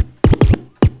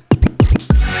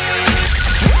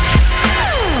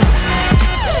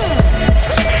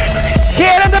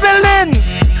 Kid in the building.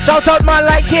 Shout out man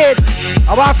like Kid.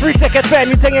 I want free ticket fan.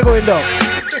 You think you're going down?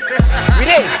 We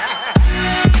did.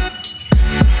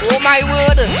 Oh my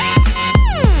word.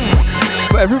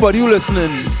 For everybody who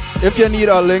listening, if you need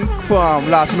a link for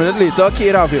last minute later,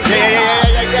 Kid have it.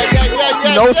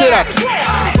 Yeah. No, say that.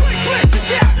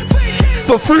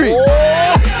 For free.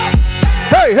 Oh.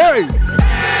 Hey.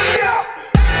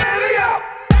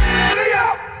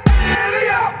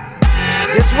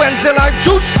 This Wednesday live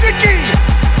too sticky.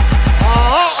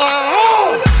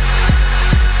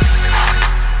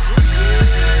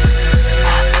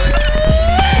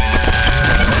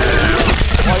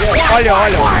 Olha.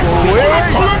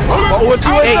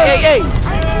 Hey.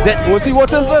 OC,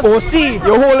 what is this? OC.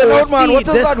 You're holding out, man. What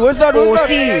is that? What's that? OC.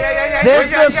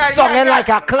 This is songing like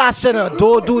a clash, you know.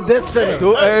 Don't do this, you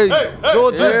know.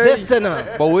 Don't do this, you know.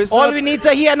 But all we need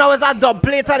to hear now is a dub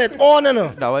plate and it on, you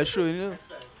know. That was showing you.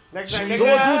 Don't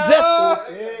do this.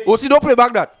 OC, don't play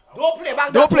back that. Don't play back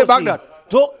that. Don't play back that.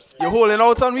 Don't. You're holding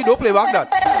out on me. Don't play back that.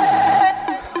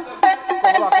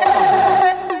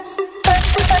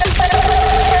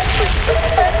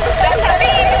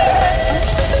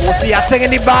 See a thing in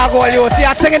the bag, all you see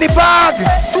a thing in the bag.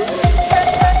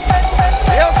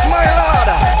 Yes, my lord.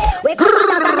 We come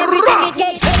out and everything it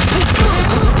get hectic.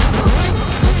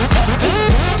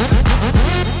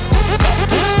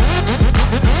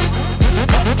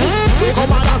 We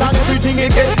come out and everything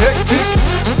it get hectic.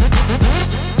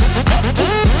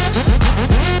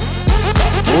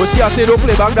 Oh, see, I say don't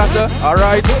play back that, all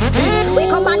right. We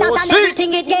come out and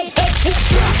everything it get hectic.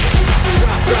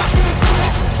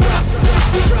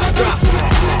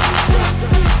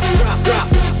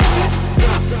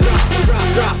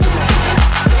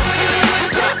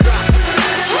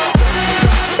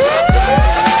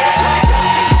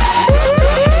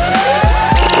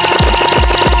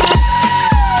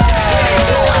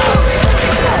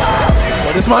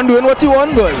 This man doing what he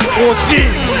want, boy. Oh, see.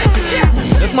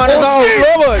 This man is an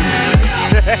outlaw, boy.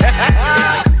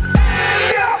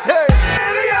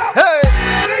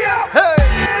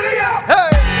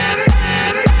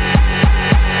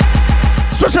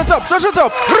 Stretch it up, stretch it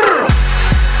up.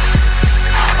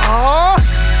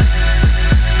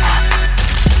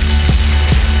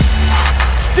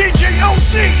 DJ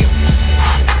OC.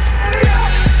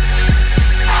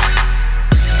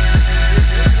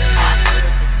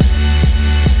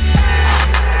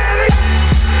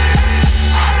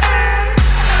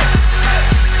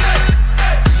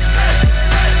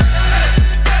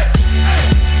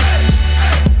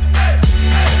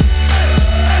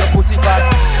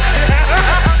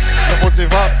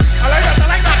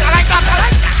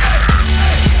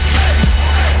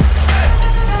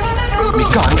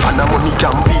 Money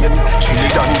campaign, chili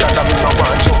down that I'm in a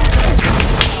watch.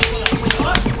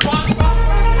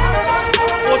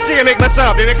 Oh, see, you make me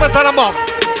stand up, up.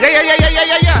 Yeah.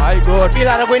 My God. Feel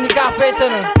like I'm going to cafe, you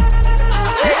know.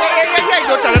 Yeah.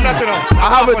 Don't tell him that, you know. I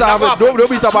have it. Don't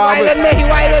beat up, I have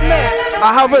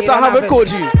it. I have it,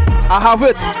 Koji. I have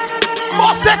it.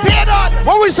 What's that here, done?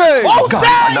 What we say? God,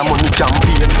 and a money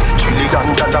campaign, chili down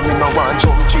that I'm in a one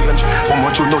jump change. How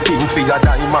much you nothing for your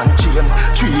diamond chain?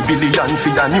 3 billion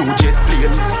for your new jet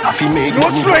plane. I feel make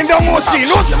no slowing down, Mosi.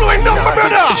 No slowing down, my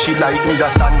brother. She like me a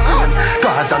sandplane.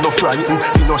 Cause I no frightened,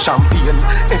 we no champagne.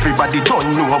 Everybody don't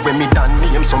know when me done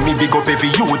name. So me big up every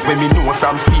youth when me know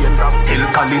from Spain. Hell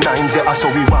Cali 9s, yeah,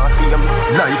 so we want fame.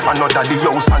 Life another the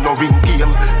house and no ring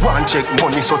game. One check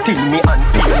money, so till me and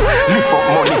pay. Lift up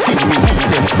money till me need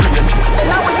them sprain.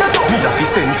 Me have to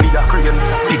send for your crane.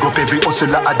 Big up every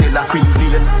hustler a Dela Queen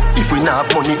Lane. If we not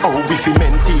have money, how we fi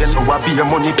maintain? So I be a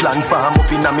money plan farm up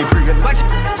in a me brain.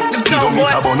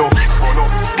 Speedometer bono.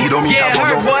 Speedometer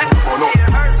bono.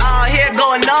 Here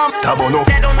going numb. Tabono.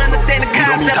 That don't understand the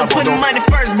concept of putting money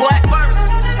first, boy.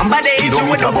 I'm about to hit you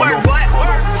with the work, boy.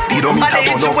 I'm about to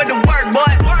hit you with the work,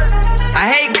 boy. I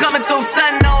hate coming through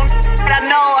stunning on. I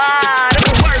know, that's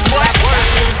the worst, boy.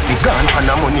 Me gone on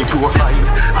a money profile.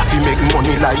 I fi make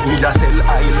money like me a sell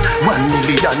aisle. 1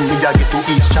 million me a get to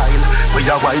each child. We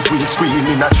a white windscreen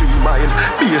in a 3 mile.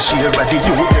 Be a share of the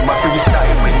youth, them a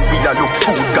freestyle. When we a look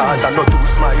food, Gaza not to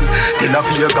smile. Tel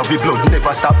Aviv, we blood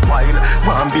never stop while.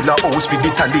 One bill a house with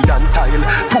Italian tile.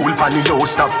 Pool pan the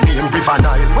house, stop name River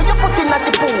Nile. When you put in at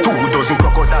the pool, 2 dozen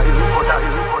crocodile.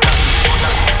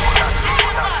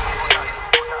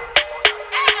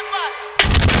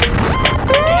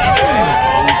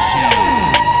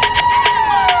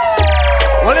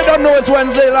 Well, they don't know it's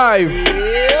Wednesday Live.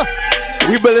 Yeah.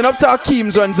 We building up to our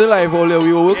Keem's Wednesday Live. All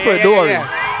we will work for it, don't worry.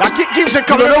 That Keem's a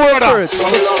coming over for it.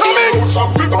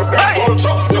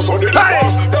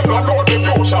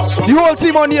 The whole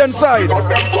team on the inside.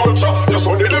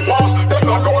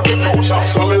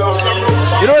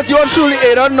 You know, it's yours truly,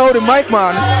 I don't know the mic,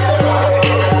 man.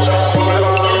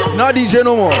 Not DJ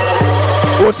no more.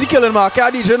 What's he killing, man?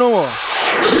 Can't DJ no more.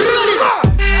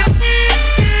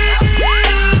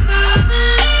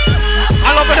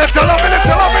 I love it.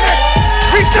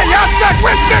 We say hashtag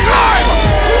Wednesday Live.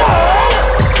 Whoa.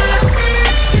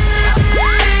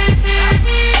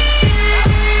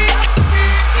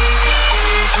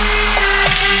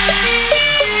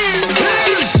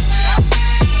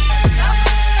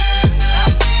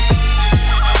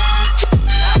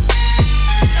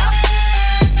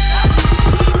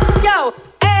 Yo,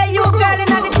 hey, you girl in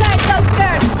the tight top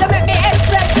skirt. You make me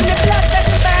express in the blood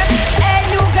vessel burn. Hey,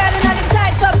 you girl in the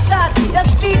tight top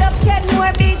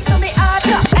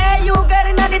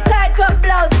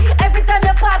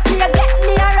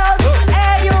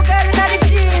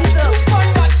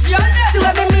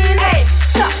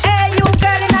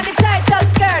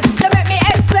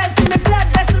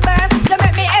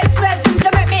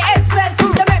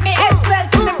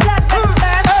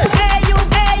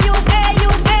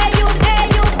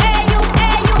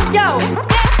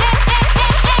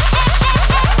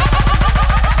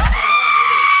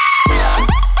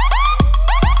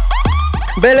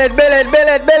Billet.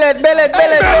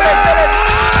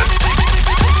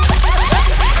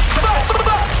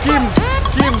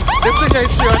 Skims, this thing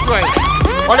ain't serious, right?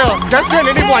 Oh no, just send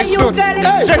any voice notes.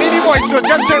 Send any voice notes,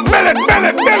 just say billet.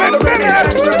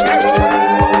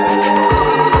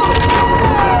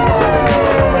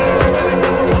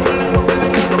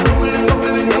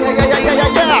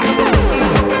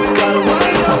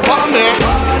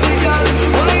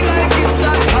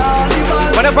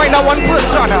 When I find out one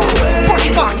person now, push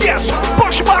back, yes.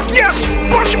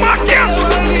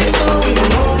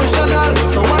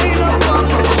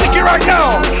 Stick it right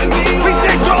now. We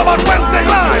say it's all about Wednesday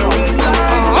Live.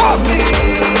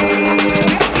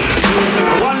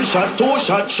 One shot, two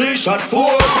shot, three shot,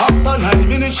 four. After 9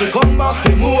 minutes, she come back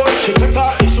for more. She take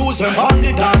off the shoes and on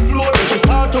the dance floor. She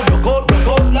start to broke out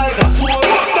like a sword.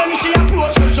 Then she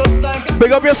approach me just like a...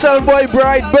 Big up yourself, boy,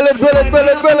 Bright. Billet.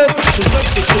 She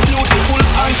sexy, she beautiful,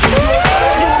 and she pure.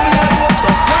 You me a go, so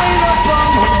fine up on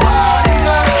my body,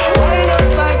 girl. Wine us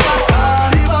like a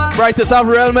carnival. Bright, it's have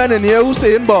real men in here who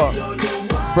saying, but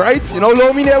Bright, you know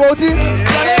low me there about it?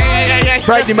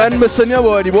 Bright, the man missing you,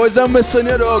 boy. The boys them missing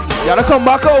you, dog. You gotta come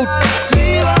back out.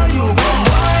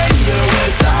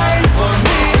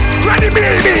 Ready,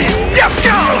 baby. Yes,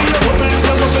 girl.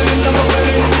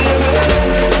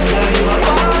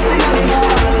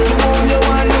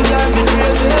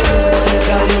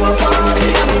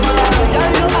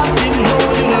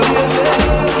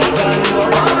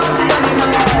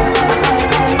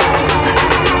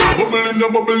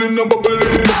 Bubbling.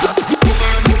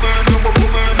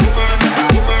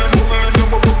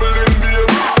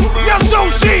 Yes, so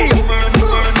see.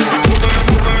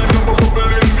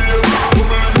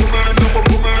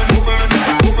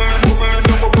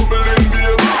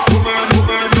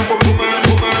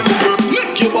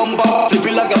 Lick your bumper, flip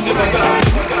it like a flipper gun.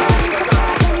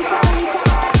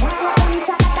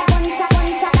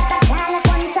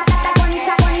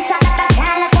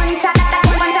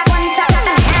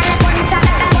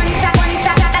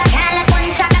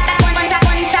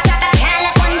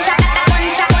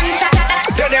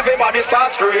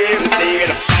 Start screaming, singing.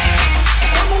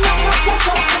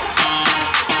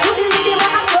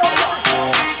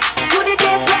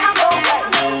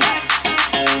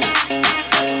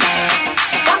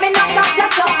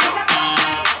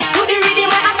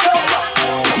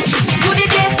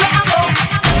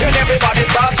 Then everybody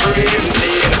start screaming,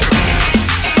 singing.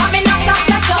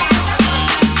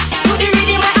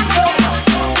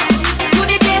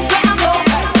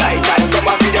 Light and come a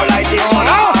video light it on.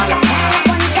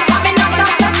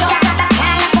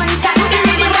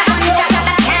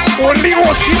 Only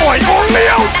OC boy, only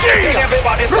OC.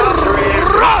 Everybody start screaming.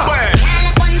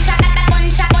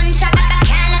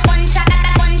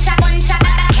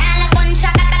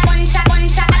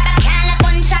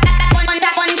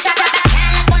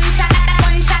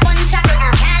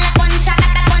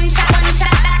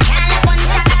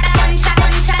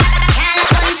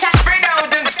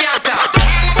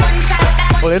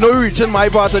 Well, they know reaching my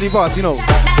part of the party, you know.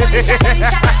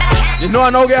 You know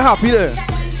I now get happy there.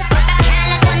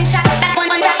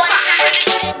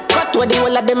 What the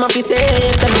whole of them have to say,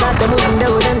 them not them wouldn't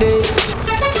do them day.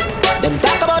 Them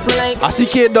talk about me like I see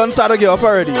Kate done start to get up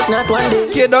already. not one day.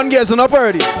 Kate done getting up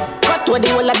already. What the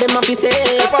whole of them have to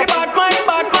say, Batman.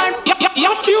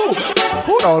 Yuck you.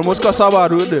 I almost got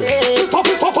Sabado with them. Pop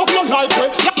your light,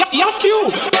 yuck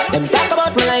you. Them talk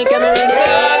about me like every day.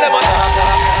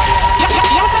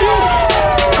 Yuck you.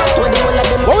 What the whole of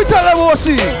them. What we tell them, OC?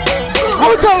 What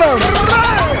we tell them?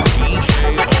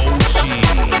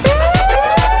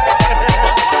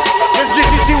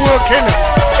 Working.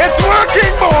 It's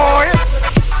working, boy.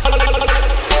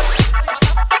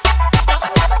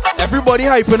 Everybody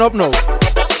hyping up now.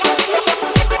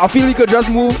 I feel we could just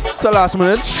move to last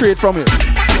minute straight from here.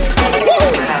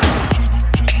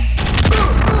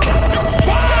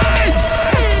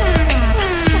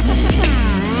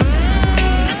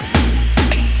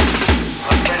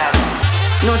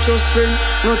 No trust friend,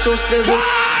 no trust devil.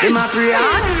 Them a pray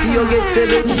hard, you get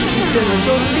pebble. If you no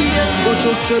trust BS, no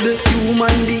trust trouble.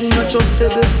 Human being no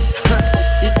trustable.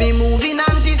 It be moving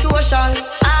anti-social.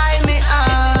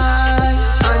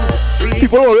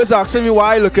 People always asking me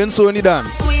why I looking so in the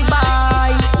dance. We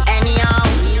buy anyhow.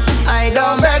 I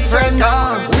don't beg friend,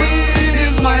 no. Weed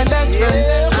is my best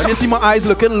friend. When you see my eyes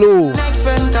looking low, Next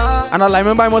friend, and I lie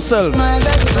by myself. my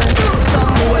best friend.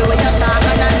 Some boy when you talk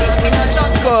and you lip, we not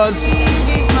trust. Cause Weed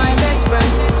is my best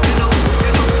friend.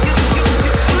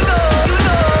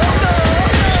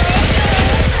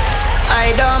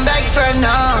 I don't beg friend,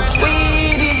 no.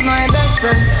 Weed is my best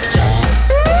friend.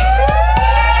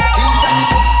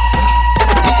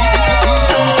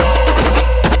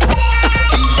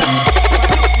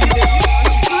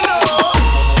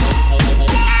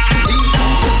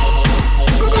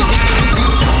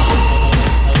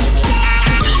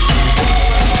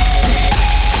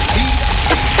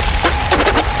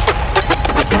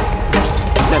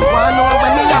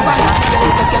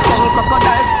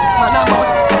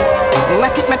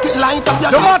 light up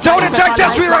your No matter how they try to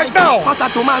test me right now.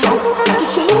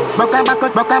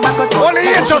 Only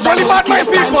angels, only bad mind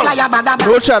people.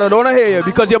 No, Chad, I don't want to hear you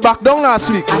because you back down last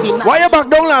week. Why you back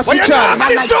down last week, Chad? Why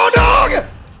you nasty so dog?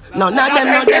 No, not them,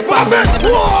 not them.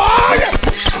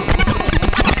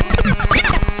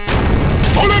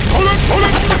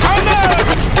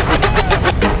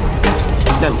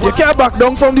 You can't back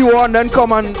down from the war and then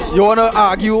come and you want to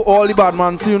argue all the bad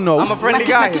man you know. I'm a friendly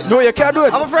guy. No, you can't do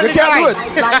it. I'm a friendly you can't guy. do it.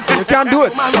 You can't do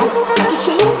it.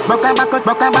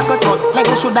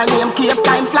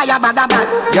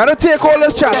 You gotta take all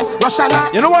this chat.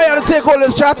 You know why you gotta take all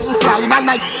this chat?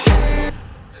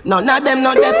 No, not them,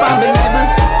 not them on the level.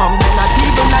 Not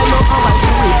even I know how I do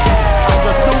it. I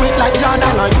just do it like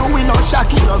Jordan or you, we no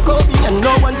Shaki or Koji, and no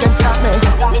one can stop me.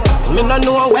 Me no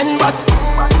know when, but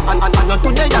and not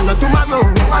today and not tomorrow.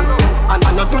 And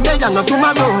not today and not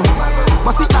tomorrow.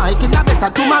 But see, I can have better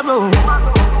tomorrow.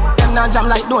 Them not jam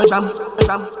like don't jam.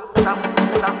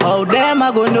 How them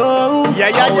I go know? Yeah.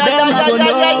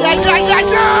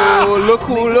 Look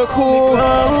who.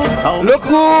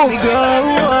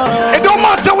 It don't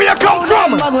matter where you come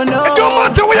from. It don't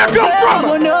matter where you come from.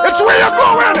 It's where you're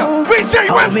going. We say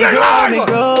Wednesday live.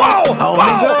 Wow.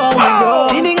 No.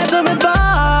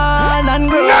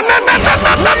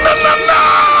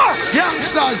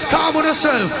 Youngsters, calm with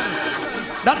yourself.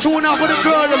 That tune up with a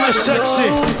girl that is sexy.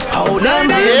 How them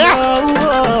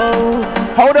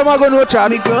How them I go know,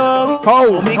 Chad? How?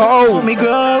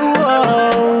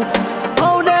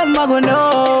 How them I go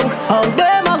know? How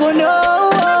them I go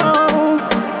know?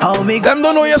 How me them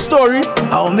don't know your story.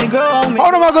 How me grow?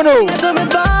 How them I go know? So me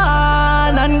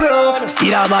born and grow. See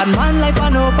that bad man life I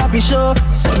know papi show.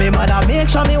 So me mother make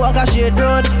sure me walk a shade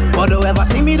road. But don't ever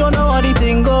think me don't know how the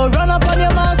thing go. Run up on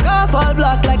your mask, fall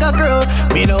black like a crow.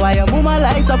 Me know why your woman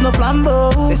lights up no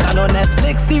flambeau. This a no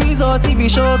Netflix series or TV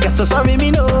show. Get to story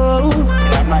me know.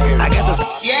 I get to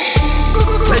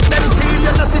Let them see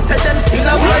you know, sister, them still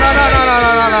No.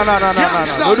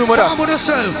 Don't do more that.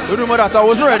 Don't do more that. I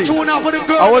wasn't ready.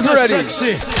 I wasn't ready.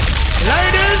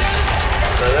 Ladies.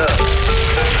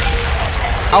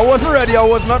 I wasn't ready. I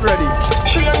was not ready.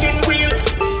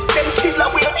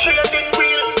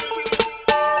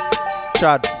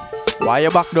 Chad, why you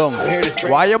back down?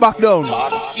 Why you back down?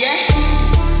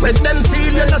 Let them see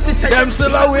you know, sister, them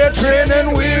still away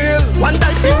training wheel. One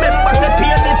day see members say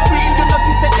pain is real. You know,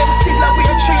 sister, them still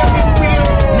away training wheel.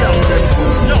 Young them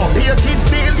food, no pay kids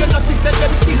meal. You know, sister,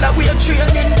 them still away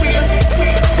training wheel.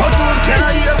 But who can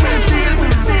hear will feel?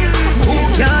 Who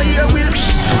can hear will?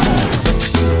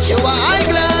 You are high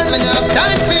glass, me not have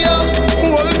time for you.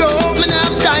 Hold on, me not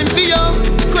have time for you.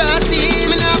 Grassy,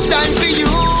 me not have time for you.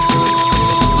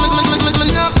 Me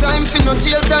not have time for no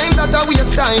jail time, that a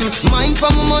waste time. Mine for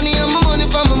my money and my money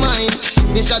for my mind.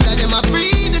 They shot at them a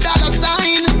free the dollar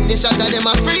sign. They shot at them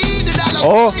a free the dollar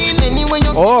sign. Anyway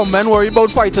you Oh, men worried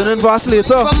about fighting in Vast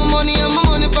later. for my money and my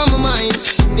money for my mind.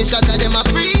 They shot at them a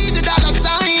free the dollar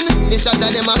sign. They shot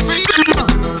at them a free.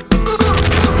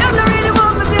 Them don't really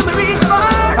want me to see me reach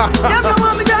far. Them don't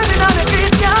want me driving on a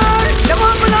great car. Them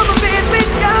want me love a face with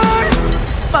scar.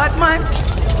 But man,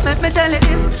 let me tell you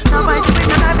this. Now I can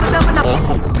bring a knife with them and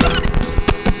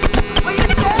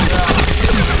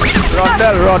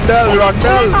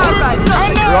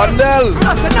Rondell.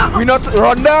 We not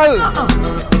Rondell.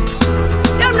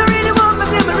 Them don't really want me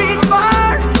to see me reach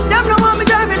far. Them don't want me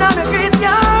driving on a great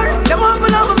car. Them want me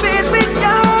love a face with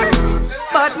scar.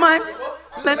 But man,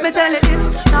 let me tell you this.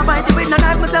 Now fight it with no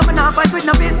knife, myself and now fight with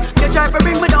no fist. You try to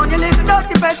bring me down, you little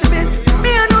dirty pessimist.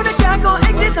 Me I know that can't go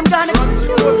exist, I'm gonna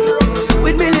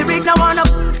with me lyrics I wanna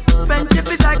friendship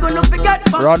is I gonna forget.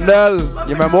 Rondell,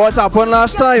 you remember what happened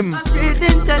last time?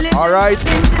 Alright.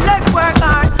 Intellect work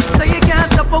hard, so you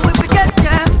can't stop what we forget,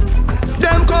 yeah.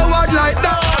 Them coward like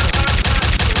that.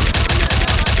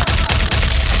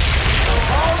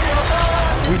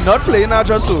 We not playing that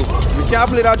just so. We can't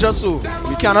play that just so.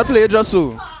 We cannot play it just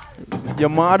so. You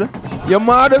mad? You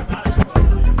mad?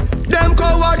 Them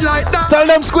coward like that. Tell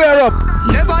them square up.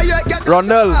 Never yet get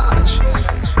Rondell.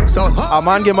 So a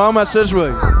man give me a message,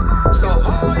 boy. So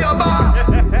you bad.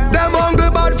 Them hungry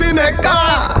bad fi make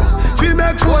car, fi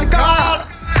make phone call.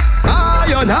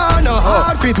 You know no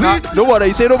hard fit with. No bother.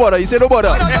 You say no bother. You say no bother.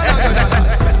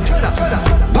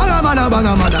 Bana.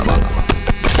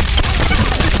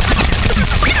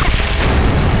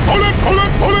 Pull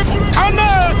it, and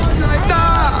like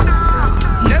that.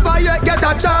 Never yet get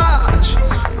a charge.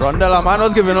 Rondell, a man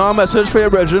was giving a message for your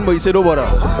brethren, but you say no bother.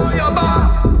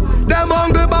 Them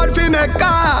hungry bad fi make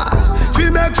car, fi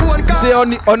make phone call. Say on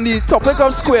the topic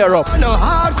of square up. No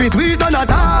hard fit with none at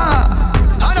all.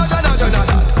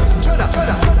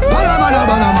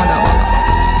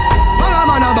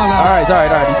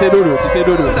 alright. He say do it.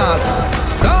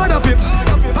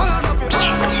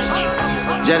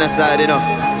 Genocide, you know.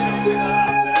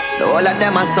 The whole of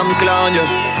them are some clown, you.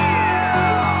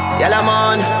 Yellow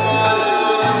man.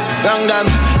 Gang them.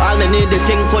 All they need the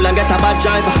thing full and get a bad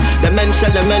driver. The men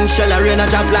shell, a rain a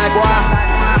drop like war.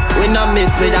 We no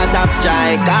miss with a top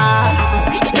striker.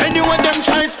 Anyway, them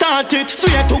try start it.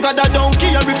 Swear to God I don't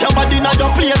care if your body not the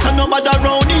place and nobody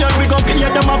around here. We go clear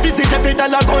them a visit every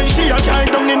dollar gun share. Try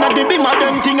down in the beam of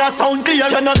them thing a sound clear.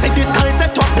 You know see this guy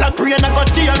set up black rain a got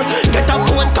tear. Get a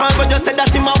phone call but you said that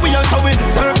him a weird. So we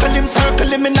circle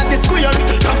him in the square.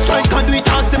 Top strike and we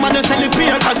talk him and sell it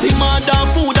beer. Cause him a damn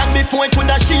food and before he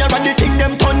coulda share. And the thing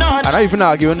them turn on. I'm not even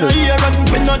arguing this. Here and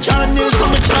we no channel. So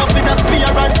me chop with a spear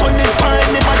and turn it for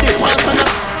anybody pass and a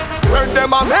where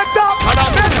them a make up and a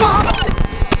make up.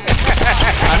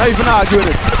 I'm not even arguing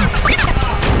it.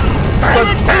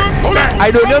 Because I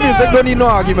don't know music, don't need no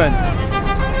argument.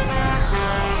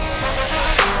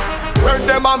 Where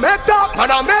them a make up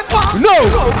and a make up. No!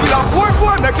 Kill a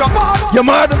 4-4, make your bad. You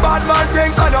mad? Bad man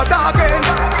thing and you're talking.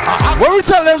 When we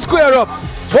tell them square up,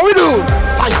 what we do?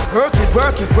 Work it.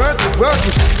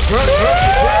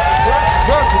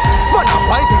 Man, I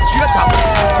wipe it straight up.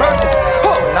 Work it.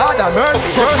 Oh, Lord have mercy.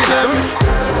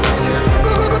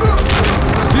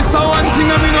 This is one thing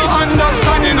I mean no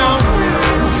understand, you know.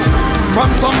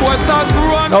 From some boy start to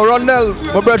run. Now Ronell,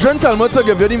 my brethren tell me to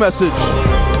give you the message.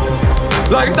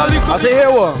 Like the little I say, hey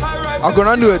what? I'm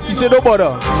gonna do it. He said don't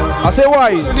bother. I say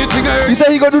why? He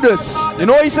said he gonna do this. You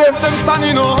know what he said? Them stand,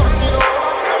 you know.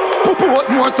 What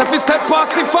more if he step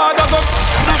past the father go.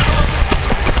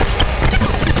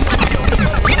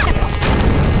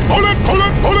 Pull it,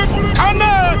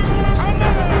 connect.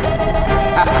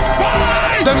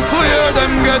 Them swear,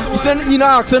 them get. He said he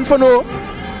not asking for no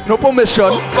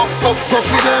permission. Cuff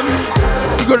them.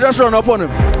 You could just run up on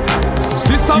him.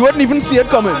 You wouldn't even see it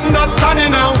coming.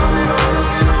 Understanding now.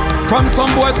 From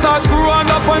some boys start to run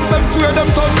up and them swear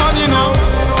them turn man, you know.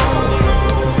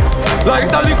 Like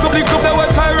the lick up, they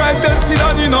will try rise them sit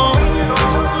down, you know.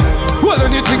 Well,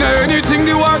 anything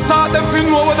the war start, them feel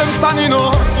know where them stand, you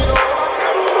know.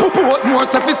 What more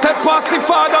if he step past the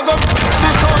father go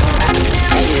this one.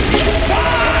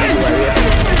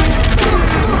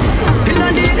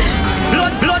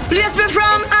 Blood place me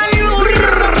from and you.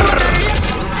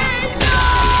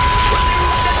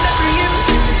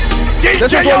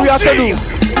 This is what we have to do.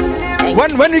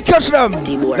 When we catch them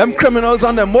criminals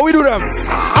on them, what we do them?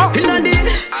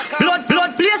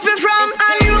 Blood place me from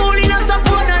and you only not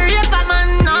support a raper man.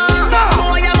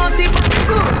 Boy, I must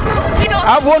I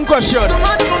have one question.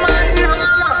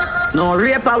 No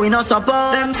raper, we not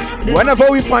support them. Whenever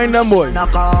we find them, boy.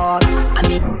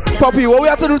 Poppy, what we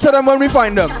have to do to them when we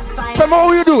find them? Tell me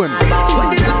what you doing.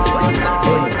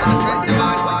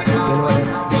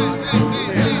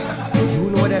 You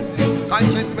know them.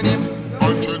 Conscience me name.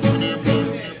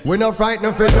 We not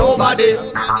frightened for nobody,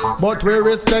 but we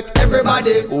respect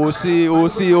everybody. Oh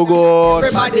God.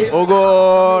 Everybody. Oh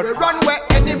God. We run where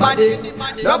anybody.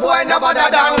 No boy no bother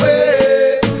down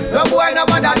way. No boy no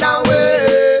bother down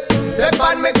way.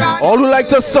 All who like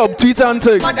to sub, tweet and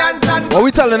take. What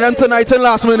we telling them tonight in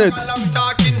last minute?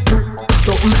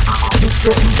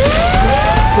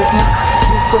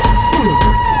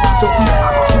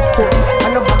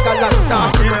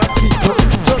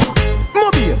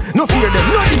 No fear them,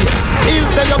 no fear. He'll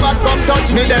say your bad, come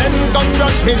touch me then, come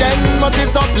rush me then. Must be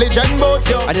some legend boats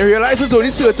you. And you realize it's only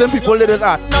certain people that did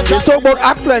act. They talk about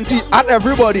act plenty, at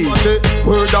everybody.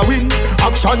 Word a win,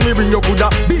 action me bring your Buddha,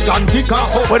 big and thicker.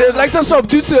 But they like to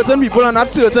substitute certain people and not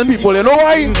certain people. You know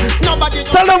why? Nobody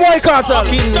tell them why, Cartel.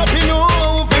 Nothing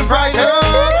know fi frighten.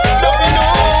 Nothing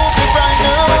know fi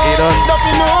frighten.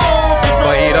 Nothing know fi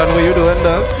frighten. What you doing,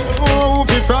 dog?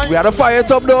 We had a fire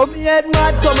top, dog.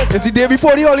 It's the day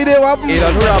before the holiday, what happened?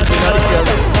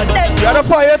 We had a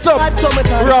fire top. OC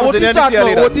start now.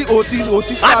 OC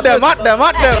start. At them.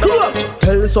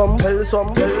 Tell some.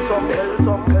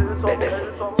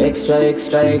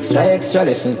 Extra,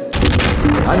 listen.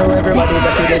 I know everybody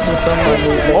got to listen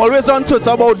somebody. Always on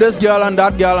Twitter about this girl and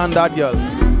that girl and that girl.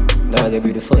 Nah, they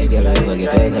be the first girl I ever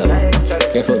get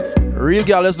out. Careful. Real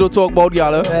gals don't talk about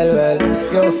gal.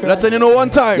 Let's say you know one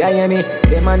time. Yeah, me.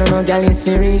 Them man no gal is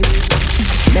free.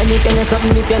 Let me tell you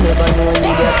something if you never know when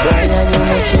you get blind and you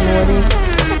make she know me.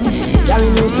 Gal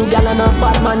used to gal and a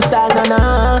bad man style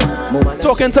na.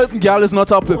 Talking to gal is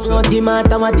not a pips. No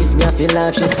matter what this me I feel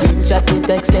like she screenshot me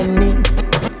text send me.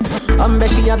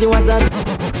 Bet she have the WhatsApp.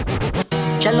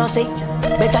 Jealousy,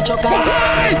 better choke out.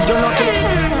 You know it,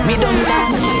 me don't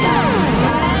time.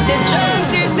 The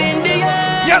germs is in the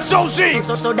air. Yes, Josie.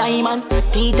 So diamond,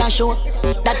 Tita show.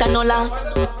 That a no lie.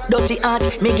 Dirty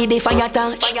heart, make it the fire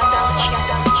touch.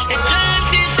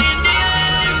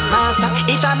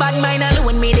 If a bad mind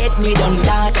alone, me dead, me don't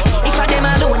talk. If a them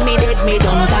alone, me dead, me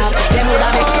don't talk. Them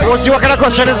woulda make. Rosie, what kind of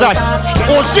question is that?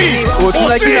 OC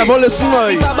like you never listen,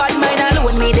 man. If a bad mind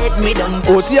alone, me dead, me don't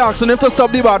talk. OC asking him to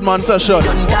stop the bad man session.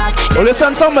 Well, they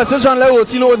send some message and let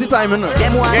OC know the time, innit?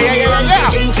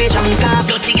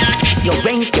 You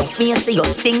rank, your face, you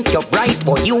stink, you're bright.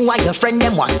 But you and your friend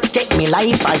them want take me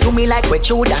life. Or do me like we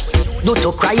Judas. Do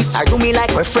to Christ, or do me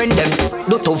like we friend them.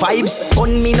 Do to vibes.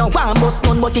 Gun me no one bust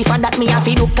none. But if I that me have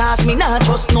to do cause me not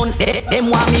trust none. Them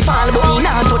want me fall but me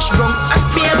not touch drum.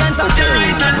 Parents are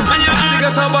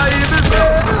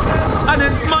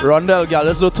Rondell, girl,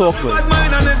 let's do talk, man.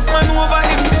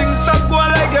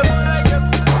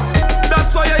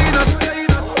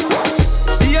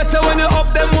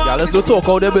 Yeah, let's do talk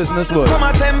out their business, boy.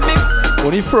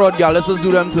 Only fraud, girl, let's just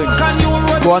do them things.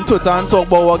 Go on Twitter and talk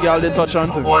about what girl they touch on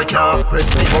things. Boy can't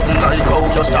press the button like how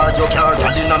you start your car.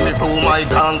 Girl inna me room, I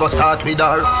can't go start with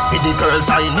her. With the girls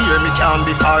I near me can't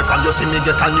be far from. You see me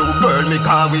get a new girl, me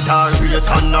can't with her. Straight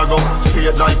and narrow,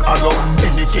 straight like arrow.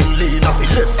 Anything lean off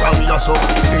it left from your soul.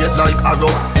 Straight like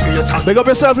arrow, straight and. Big up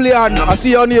yourself, Leon. I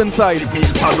see you on the inside.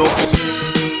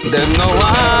 Them no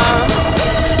one,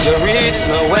 you reach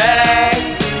nowhere.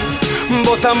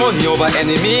 But I'm money over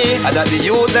enemy, and that the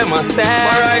youth them a stand.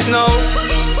 But right now,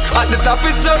 at the top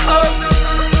is just us.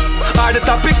 At the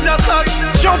top is just us.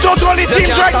 Shout out to all the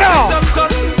teams right now.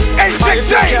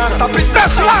 868,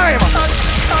 that's live.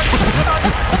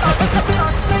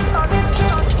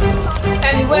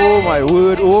 Oh my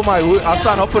word, oh my word. I'll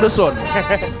stand up for the sun.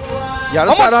 Yeah,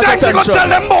 how much time you gonna tell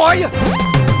them, boy?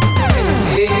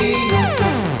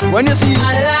 When you see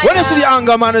the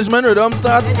anger management rhythm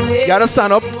start, you gotta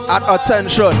stand up at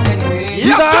attention.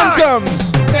 These are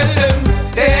anthems. Tell them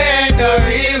they ain't the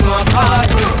real my heart.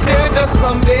 They're just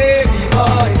some baby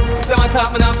boy. Them a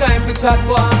talk me now time for chat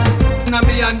boy. Now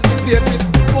me and the baby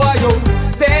boy yo.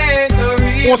 They ain't the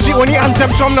real. Oh, see, only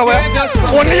anthems from nowhere.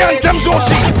 Only anthems, oh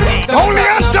see. Only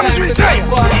anthems we say.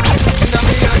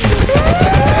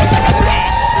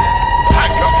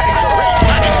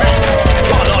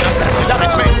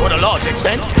 To a large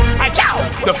extent, and cow,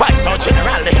 the 5-star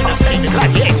general, the interstate, the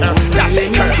gladiator, that's a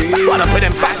curve. What up with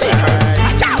them fast acre?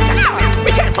 And cow,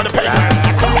 we came for the paper.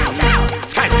 That's a cow,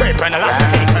 skyscraper and a lot of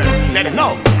paper. Let them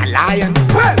know, a lion.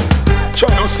 Well,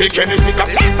 try no stick and stick up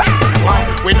left. Why?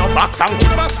 We no box out,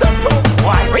 give us step two.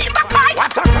 Why? Read my mind.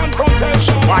 What's a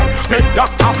confrontation? Why? Make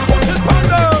doctor out his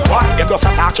panda. Why? Them just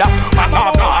attack ya, man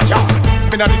off guard ya.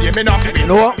 You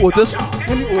know what, Otis?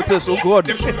 Otis, oh God.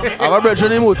 I have a brother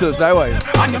named Otis, that's why.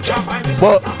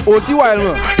 But OC while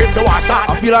man,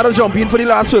 I feel like I jump in for the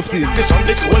last 15. What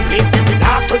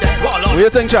do you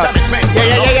think, Chad?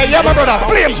 Yeah, my brother.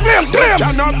 Flames.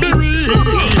 Cannot be real.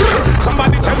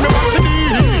 Somebody tell me what's the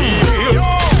deal.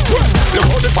 Look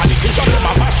how the politicians them a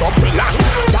mash up the land.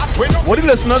 What do the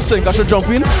listeners think? I should jump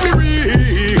in?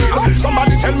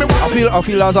 Somebody tell me what I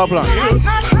feel that's our plan.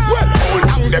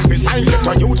 Them be signed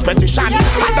to youth petition,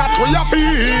 and that way you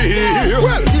feel.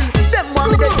 Well, them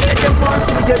want to get them wants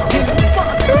to get king.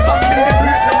 Family the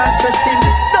break, no más stressing.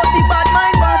 Dirty bad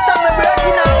mind wants to me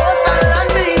breaking a house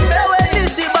and me. Say well,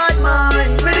 this the bad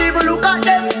mind. Me even look at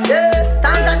them. Yeah,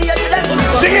 stand on the edge of them.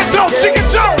 Sing it out.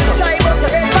 Try but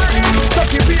to get back. So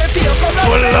keep it for your come.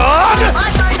 Oh Lord.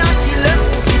 Bad mind and kill them.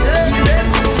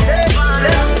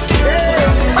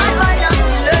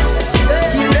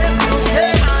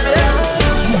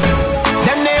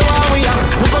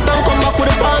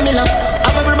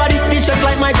 Just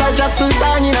like Michael Jackson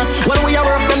song, you know. When we are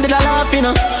work, them did a laugh, you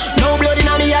know. No blood in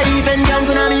me, I even guns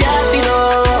in me heart, you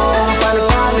know. For the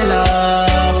formula,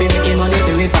 we making money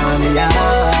to the formula.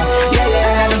 Yeah,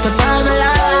 that's the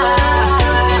formula.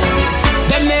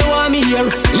 Them they want me here,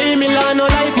 leave me alone, no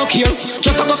life no care.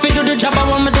 Just a go fit do the job, I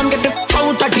want me done get the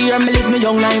out of here. Me live me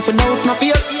young life without no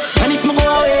fear. And if me go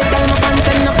away, tell my fans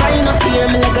send no cry, no tear.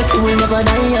 Me legacy will never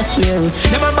die, I swear.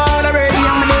 Never ball already,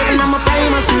 I'm living on my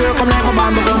time, I swear. Come like a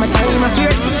band before my time, I swear.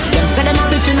 Them say them have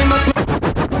be feeling up.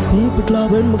 People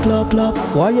clap when me clap.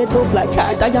 Why you tough like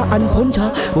Cartaya and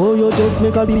Puncha? Oh, you just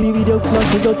make a baby video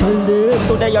class, so you tell them.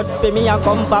 Today you pay me and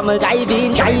come from a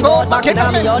driving. Drive out back in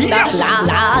me on that.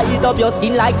 Light up your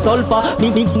skin like sulfur.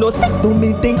 Me no stick to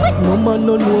me things. No man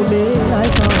no know me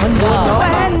like a handle.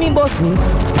 When me boss me,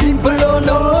 people don't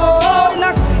know.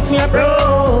 Knock me a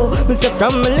bro. Me say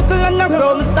from a little and a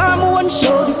grow. Me start me one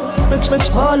show. Make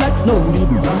fall like snow. The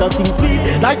beat sing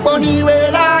sweet like Bonnie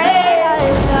Wailer.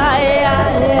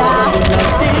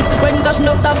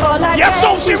 Yes,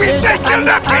 so see we say kill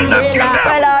them.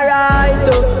 Well, alright,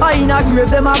 I in a grave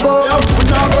them a go.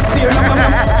 Now go spear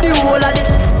the whole of the.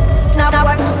 Now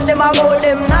them a go,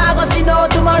 them now go see no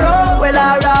tomorrow. Well,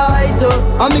 alright,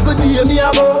 and me could hear me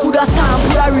a go. Coulda stamp,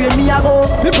 coulda rain me a go.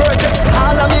 Me purchase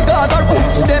all of me guns and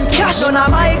rooms. Them cash on a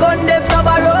my gun, them no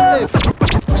borrow.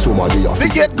 Somebody off. We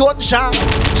get gunshot.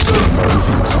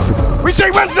 We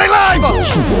say Wednesday live.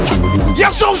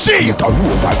 Yes, so see. It a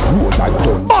road like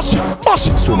done. Boss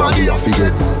it. Somebody off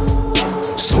again.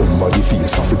 Somebody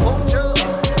feels off it.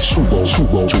 Shoot out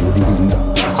through the window.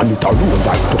 And it a road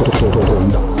like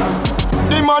thunder.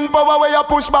 The manpower where you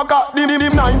push back at the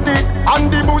 90 and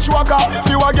the bushwhacker.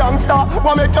 If you a gangster,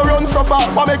 what make you run suffer?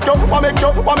 What make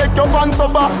you van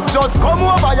suffer? Just come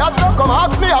over yourself, come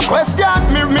ask me a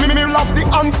question. Me love the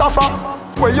answer for.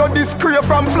 Where you discreet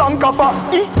from flank offer.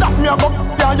 That me a go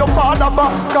down your father for.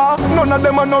 Cause none of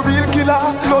them are no real killer.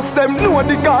 Plus them know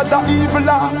the gods are evil.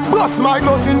 Bust my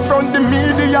gloves in front the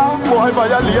media. Boy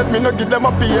violate me no give them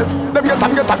a page. Them get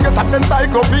up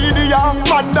encyclopedia.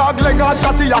 Mad dog leg a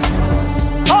shotty ass.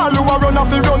 All who a run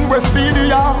off, run with speedy,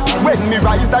 yeah. When me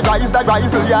rise,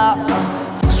 yeah.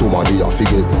 Somebody a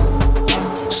figure.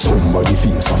 Somebody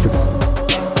feels off it.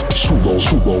 Shoot out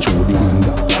through the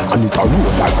window. And it a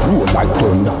road like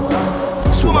thunder.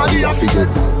 Somebody a figure.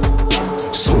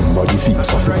 Somebody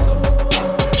feels off it.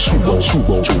 Shoot out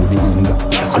through the window.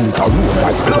 And it a road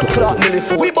like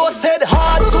thunder. We both said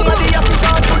hard. Somebody a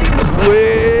figure.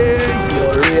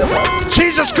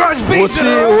 Jesus Christ, beat what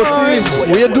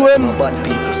you doing?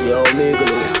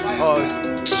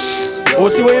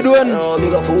 Osi, what you doing?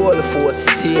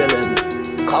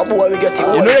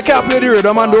 You know you can't play the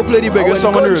rhythm and don't play the biggest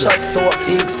song on the rhythm.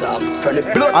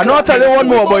 I know I'll tell you one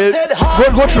more, but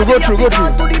go through.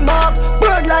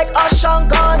 Burn like ash and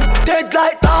gun, dead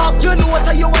like dog. You know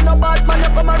what you want a bad man, you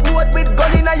come a road with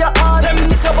gun in your hand. Them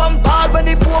miss a bum ball when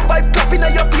the 4-5 clap in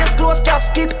your face, close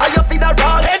casket, and your feet a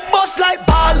roll. Head bust like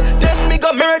ball, then me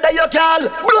go murder your gal.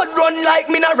 Blood run like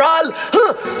mineral.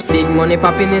 Big money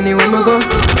popping anywhere we go.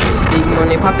 Big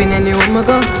money popping anywhere we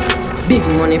go. Big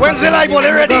money. When's the live one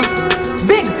ready?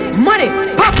 Big money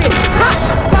popping.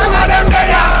 Some of them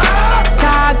there.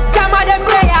 Tags, some of them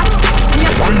there.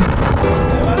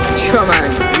 Sure,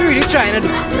 man. You really trying to do?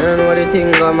 I don't know what you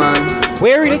think, man.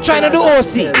 We're really trying to do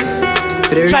OC.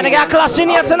 Trying to get a clash in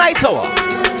here tonight, tower.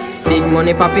 Big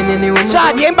money popping anywhere.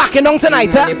 Chad, you ain't backing down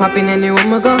tonight, Money popping anywhere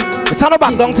we go. We turn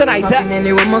back down tonight,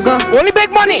 Anywhere we go. Only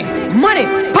big money. Money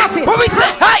popping. What we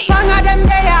say? Hey. Some of them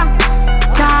there.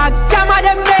 Tags, some of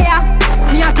them there.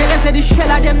 Me a tell you say the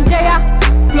shell of them there.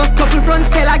 Plus couple front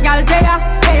seller gal there.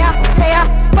 Hey.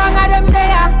 Bang of them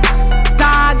there.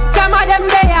 Tags, some of them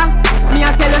there. Me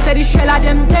a tell you say the shell of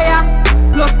them there.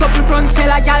 Plus couple front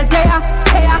seller gal there.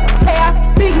 Hey.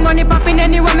 Big money popping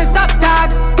anywhere me stop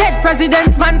tag. Dead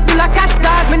presidents man full of cash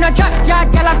tag. Me no drop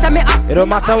yard gal a say me up. It don't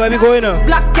matter where we going now.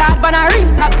 Black card but a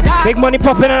ring top tag. Big money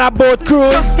popping in a boat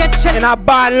cruise, in a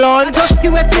bar lounge,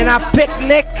 in a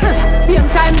picnic. Same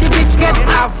time the bitch get in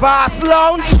a vast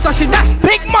lounge. So she dash.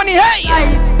 Big money, hey!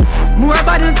 More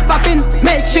bottles popping,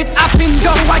 make shit happen,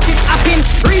 don't watch it happen.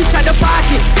 Reach at the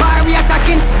party, bar we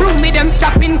attacking. Room me them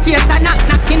strapping, case I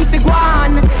knocking for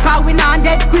one. Cause we not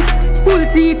dead quick. Full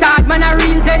teeth hard, man a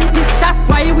real dentist. That's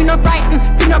why we no frightened,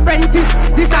 we no apprentice.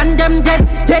 This and them dead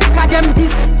cause them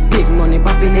this. Big money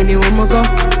popping anywhere we go.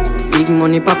 Big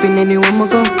money popping anywhere we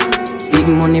go. Big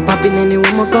money popping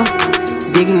anywhere we go.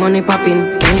 Big money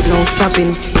popping, ain't no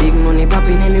stopping. Big money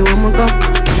popping anywhere we go.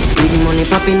 Big money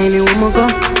popping anywhere we go.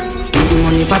 Big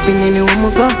money popping anywhere we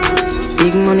go.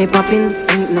 Big money popping,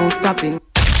 ain't no stopping.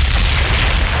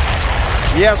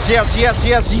 Yes.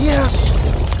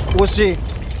 What's it?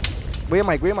 Where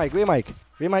Mike, my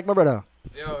brother?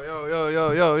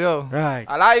 Yo. Right.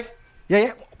 Alive?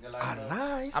 Yeah.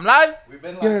 Alive? I'm live?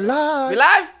 You're live. We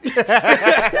live?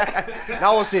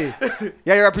 Now we'll see.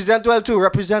 Yeah, you represent well too.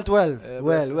 Represent well.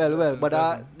 Well. But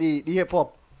the hip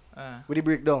hop with the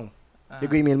breakdown. The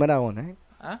green meal, man, that one, eh?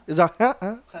 Is that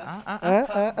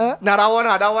Nah, that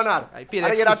one not. I paid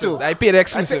exclusive. I paid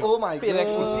exclusive. Oh my God.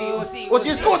 What's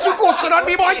his coasting on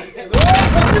me, boy?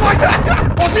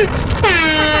 What's it?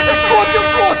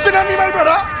 Coasting on me, my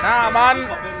brother. Nah, man.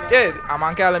 Yeah, a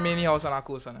man calling me in the house and a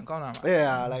coasting. Come on, man.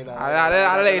 Yeah, I like that.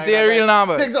 I like it. Real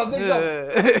number. Take some.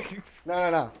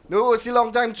 No. No, it's a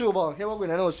long time too, but here we're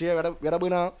going. I know, see, we gotta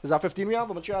bring now. Is that 15 we have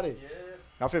for maturity? Yeah.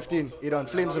 Now 15. You done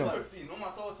flames now. 15. No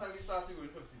matter what time we start, we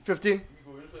go 15. 15?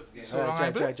 We go 15. So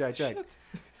check.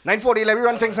 9:40, let me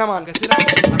run things, man.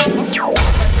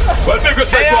 Well, big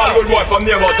respect to all good boy from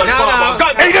near about the farm.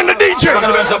 Hey, then the DJ.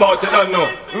 About it, I don't know.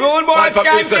 Rude boys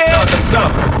can't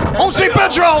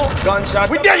JosePedro.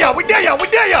 We dare ya.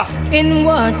 In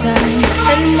wartime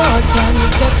and more time, you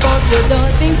step out the door,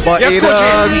 things Yes, Koji.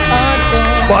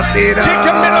 But take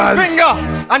your middle finger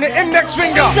and the index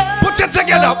finger. Put it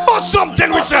together. Bust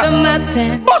something with you.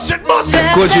 Bust it.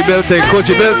 Koji Belting.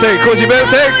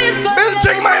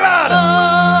 Belting, my lad.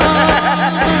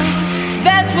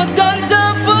 That's what guns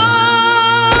are for.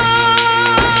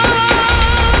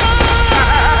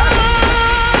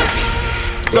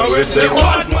 So we say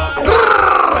what?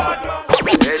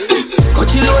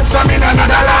 Koji load from in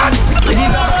another land.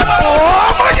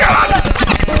 Oh my God!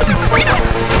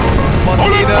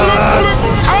 Pull it.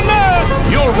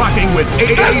 You're rocking with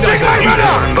 88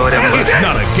 It's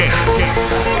not a game.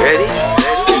 Ready?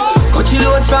 Koji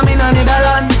load from in another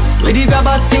land. Where the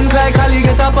grabbers think like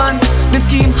alligator pan. The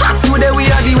scheme hot today, we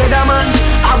are the weatherman.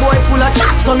 A boy full of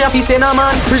chat, so me a fi send a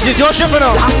man. Breezy, your shift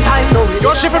now. Long time now.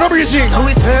 Your shift now, Breezy. So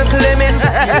it's her Clement.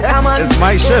 It's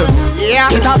my shift. Yeah.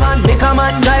 Get a van, make a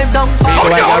man drive down. How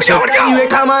it go? You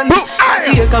wake a man.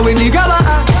 See it when the grabber.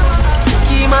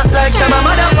 Scheme out like Shama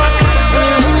motherfucker.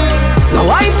 No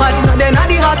Wi-Fi, no then at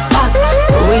the hotspot.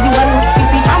 So when you want to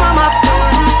see from a map,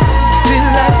 still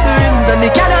like the rims and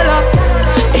the Cadillac.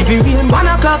 Every rain 1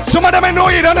 o'clock. Some of them I know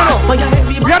you don't know.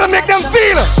 We gotta make them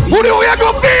feel. Who do we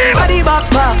go feel? Body back.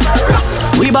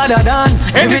 We badder than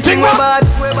everything we bad.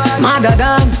 Madder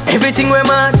than everything we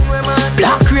mad.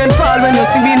 Black rain fall when you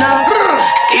see me now.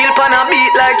 Steel pan a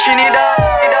beat like Trinidad.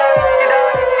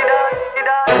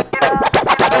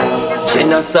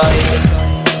 Genocide.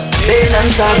 Pain and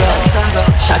sorrow.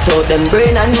 Shut out them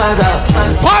brain and marrow.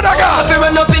 Father God. If you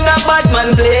run up in a bad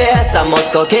man place, I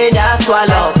must cocaine and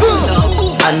swallow.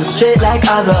 And straight like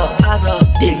arrow.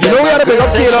 You know we gotta make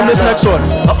up Kid on this next one.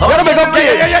 We gotta make up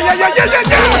Kid.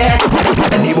 Yeah.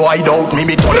 Any boy doubt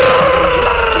me turn.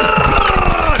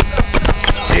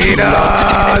 See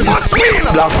that? Must wheel.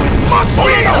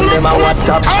 Tell them a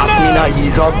WhatsApp chat, me na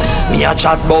ease up. Me a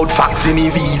chat bout facts in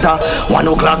me visa. 1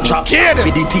 o'clock drop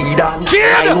for the teeter.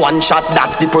 9-1 shot,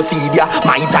 that's the procedure.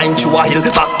 My time to a hill,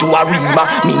 back to a river.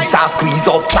 Me sa squeeze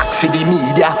off tracks for the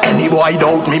media. Any boy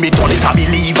doubt me turn it a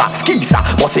believer. Skisa,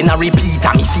 bust in a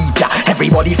repeater, me feature.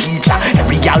 Everybody feature,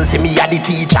 every gal say me a the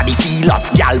teacher. The feelers,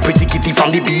 gal pretty kitty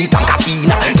from the beat and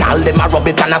casino. Gal them a rub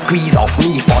it and a squeeze off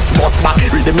me. First bust back,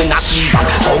 rhythm in a sleeve.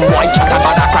 Some boy chat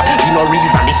about a crap, you no reason.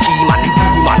 The scheme and the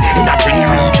demon in a Trini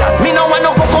region. Me no want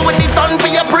no cocoa when the sun for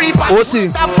your pre-pan.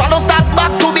 Stop follow, start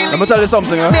back to believe. Let me tell you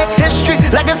something, Make history,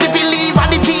 legacy if you leave on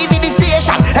the TV, the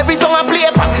station. Every song I play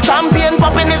pan, champagne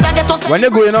popping is I get to. When you're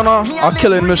going on a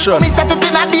killing mission, Me set it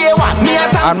in a day one. Me a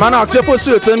and man asks you for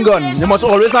certain gun, you must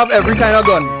always have every kind of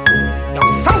gun.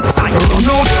 Southside,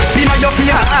 no, be my your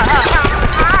fear.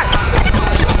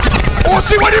 Oh,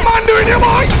 see what the man doing here,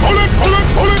 boy. Pull it.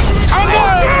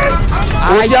 I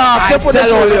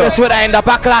tell all of this when I end up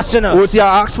a clash, you know. What's your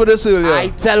ask for this earlier? I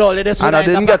tell all of this when I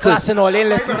end up a clash, you know.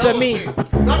 Listen to me.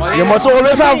 You must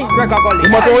always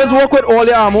work with all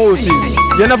your ammo,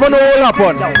 you never know what will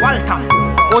happen. Welcome.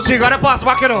 Oh, see, you gotta pass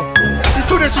back, you know. It's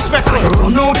too disrespectful.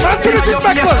 No, too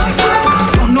disrespectful.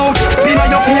 No, be my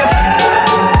your face.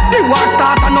 The war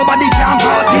start and nobody can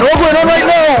party. You know what's going on right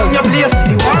now? Your place.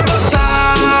 The war start.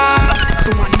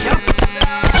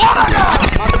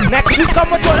 Next week,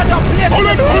 come and turn it up. Pull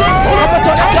it. Come and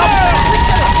turn it up.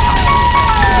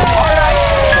 Alright.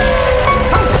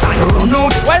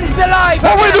 Wednesday live.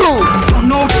 What we do?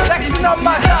 Text the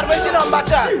number, chat. Where's the number,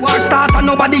 chat? War start and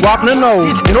nobody. What happening now?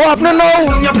 You know what happening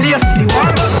now? Your place. The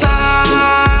war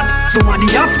start.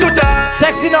 Somebody have to die.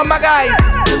 Text the number, guys.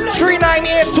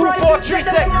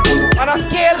 3982436. On a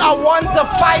scale of 1 to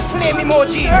 5 flame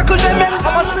emojis.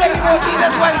 How much flame emojis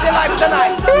is Wednesday live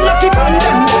tonight?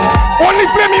 Only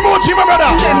flame emoji, my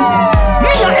brother.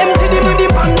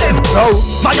 No.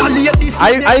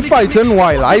 I fighting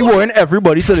while I warn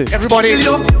everybody today. Everybody.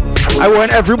 I warn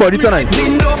everybody tonight.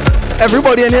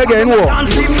 Everybody in here getting war.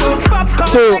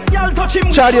 So,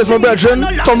 Chad is my brethren.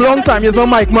 From long time, he's my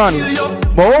mic man.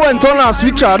 But what went on last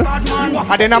week, Chad?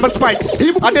 And the number spikes.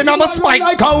 And the number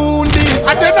spikes.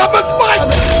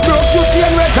 Broke you see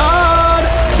and record.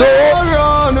 Don't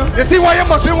run. You see why you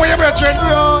mustn't wear your brethren?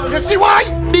 You see why?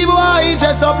 The boy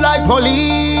dress up like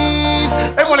police.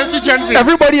 Everyone see Gen Z.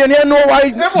 Everybody in here know why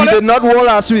he did not war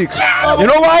last week. You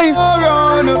know why?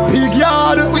 Big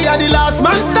yard. We are the last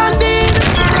man standing.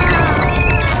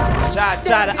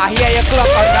 Chad, I hear your clock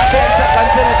on that 10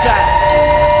 seconds in the chat.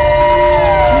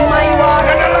 My war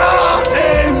and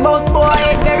laughing. Boss boy,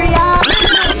 very hard.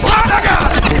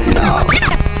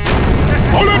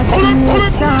 Pull it.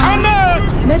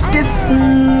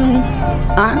 Medicine.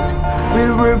 We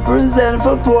represent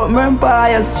for Portman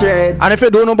Empire Street. And if you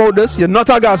don't know about this, you're not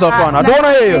a Gaza fan. I don't want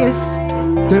to hear you.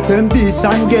 Let them this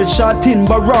and get shot in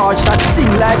barrage that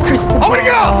sing like Christopher. How many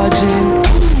go?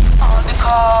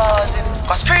 Because it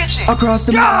was screeching across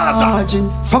the margin.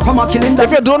 From a killing.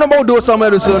 If you don't know about those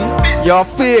medicine, you're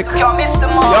fake. You're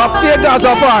fake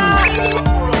Gaza fan.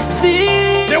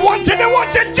 See, they want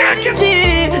it, take it.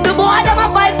 The boy them a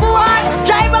fight for one.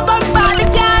 Drive a bump on the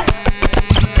car.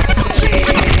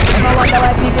 I wonder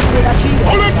why people do that cheat.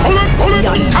 Pull it.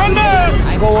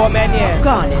 I go home and yeah. I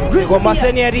go must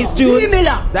near these tunes.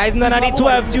 That is none of the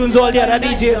 12 tunes all the other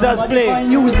DJs does play. I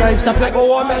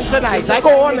go home and tonight. I go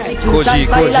home and Koji.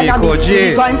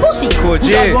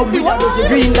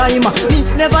 Green diamond.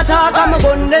 Never talk, I'm a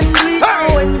gun them beat.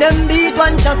 When them beat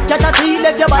one shot, get a tea,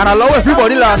 left your body. And I love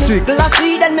everybody last week. Last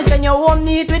week, then me send you home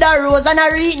neat with a rose and a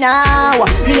wreath now.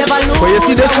 Me never lose. But you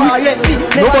see this week,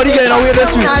 nobody getting away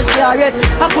this week.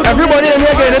 Everybody in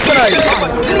here getting it tonight.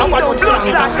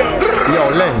 Yo,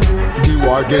 Len, the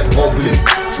war get ugly.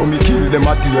 So me kill them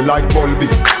a day like Bulby.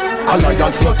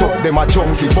 Alliance not up, them a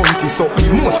junkie, bunty, so the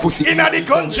most pussy inna the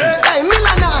country. Hey,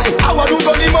 Milanai, I want to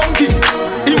go the monkey.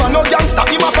 Him a no gangster,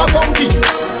 him a funky.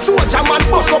 Soldier man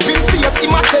bust up in face,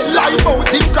 him a tell lie about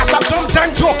him crash up.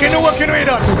 Sometimes talking the work in way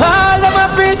done. All them a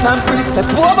preach and preach, step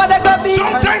over the gobby.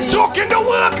 Sometimes talking the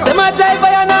work. Them a jive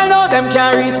by and all know them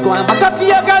can't reach. Go and back up for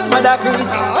your grandmother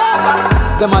preach.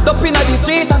 Them a dump inna the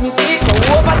street and me see go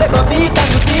over the gobby and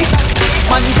the teeth.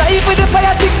 Man jive with the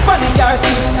fire tick for the car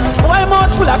seat. Boy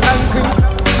mouth full of concrete.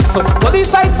 So the police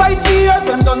side fight for years,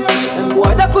 them don't see. Them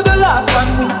boy that coulda last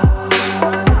 1 week.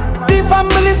 The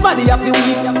family's money have the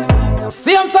week.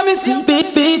 See them so me see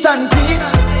beat and teach.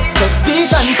 So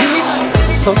beat and teach.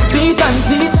 So beat and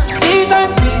teach. Beat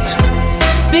and teach.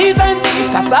 Beat and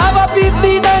teach. Cassava please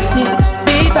beat and teach.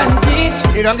 Beat and teach.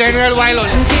 He don't get real wild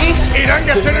on it. He don't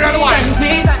get real wild.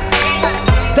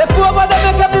 Step over the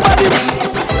make everybody.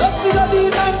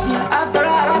 After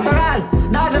all,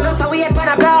 dog know so we ain't pan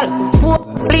a call.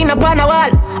 Lean up on a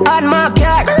wall, on my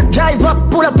car. Drive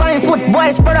up, pull up on foot,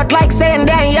 boys spread out like saying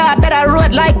damn yard that I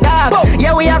rode like dog.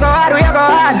 Yeah, we a go hard.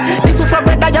 This is for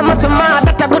better, you must be mad.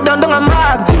 That a good down a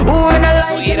mag. Ooh, me not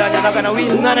like it. You're not gonna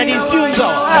win none of these tunes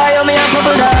out. I owe me a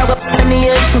couple dog, send the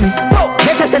head for me.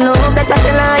 Better say no, better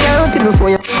say loyalty before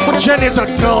you. Jenny's a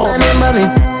dog. Remember me.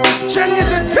 Jenny's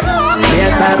a dog.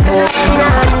 Yes,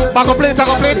 I go play it,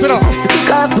 you know.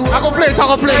 I go play it.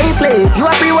 You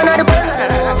are free one of the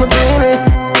for me.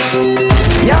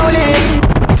 Yo,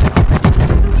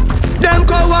 them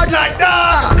coward like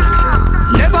that.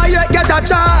 Never yet get a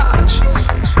charge.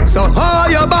 So hold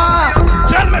your bar.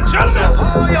 Tell me.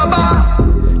 Hold your bar.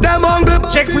 Them hungry.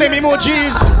 Check flame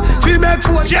emojis. Fi make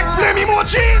phone. Check flame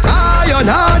emojis. Iron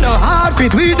hand no hard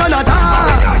fit. We done a time.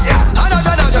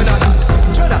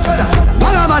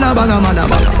 Banga.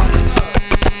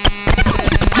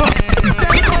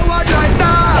 Coward like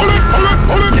that.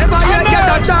 Pull it. Never yet get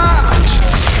a charge.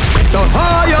 So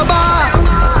hold your bar.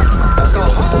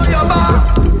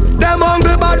 Them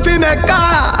hungry bad fi make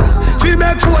car. Fi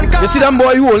make phone call. You see them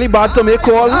boy who only bad to make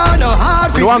call?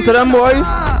 You want to them boy?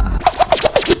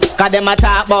 Cause them a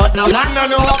talk about no. Man no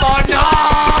know about no.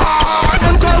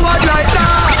 Them coward like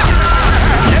that.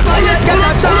 Never yet get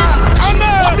a charge.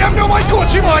 What them do white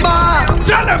Koji boy?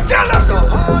 Tell them. So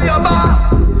hold your bar.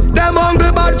 Them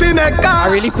hungry bad fi make car. I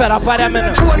really fed up by them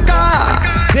in phone car.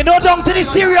 They know down to the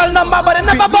serial number, but they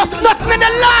never bust nothing in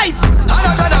their life.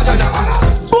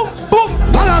 Boom.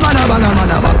 Banga.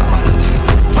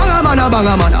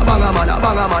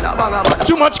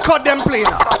 Too much cut them play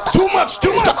now. Too much.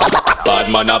 Bad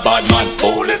man.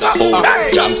 Fool is a fool.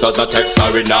 Youngsters not text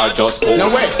sorry now just cool. No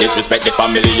way. Disrespect the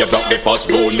family, you broke the first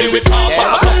rule. Me with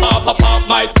pop,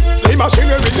 my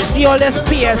You see all this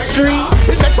PS3,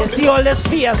 you see all this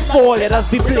PS4, let us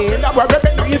be playing.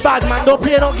 Real bad man don't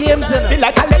play no games in it.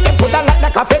 Like I let them put a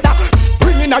like a feather.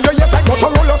 Bring in your ears like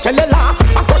Motorola cellular.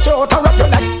 I push you out and rap you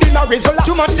like dinner Rizzola.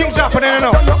 Too much things happening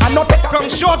now. From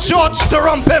short to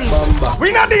rumping.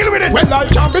 We not deal with it. Well, I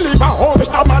can't believe how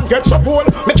Mr. Man gets so bold.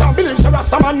 Me can't believe the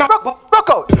Rasta man now. Rock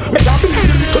out. Me can't believe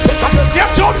this.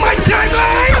 Get on my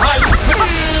timeline.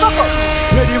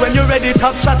 Ready when you're ready,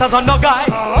 tough shatters on no guy.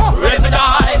 Ready to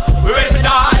die.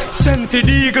 Send for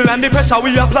the eagle and the pressure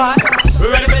we apply.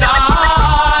 Ready to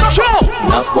die. Show.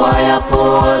 Enough boy I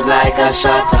pose like a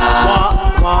shutter.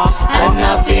 And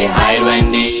not be high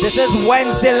when the. This is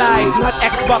Wednesday Live, not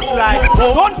Xbox Live.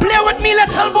 Don't play with me,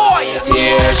 little boy.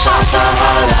 Tear shutter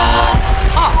holler.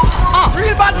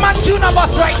 Real bad man tune of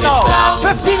us right now.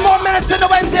 15 more minutes in the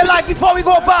Wednesday live before we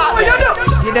go fast.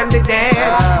 Give them the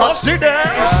dance, bust the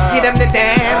dance. Give them the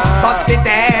dance, bust the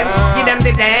dance. Give them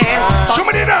the dance. Show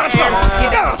me the dance,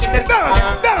 dance.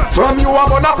 From you I'm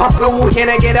gonna pass the who can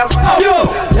I get up? You,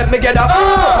 let me get up.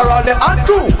 For all the hot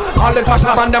crew, all the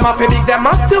passion band them up, big them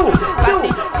up too.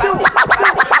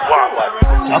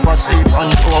 Jabba sleep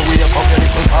and go wake up a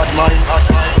little bad man.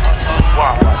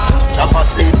 Jabba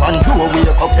sleep and go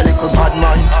wake up a little bad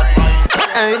man.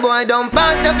 Hey boy, don't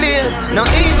pass your place. No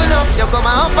evil up, you come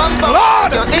up and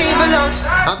pop. You're evil us.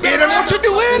 Hey, then what you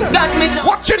doing? Got me just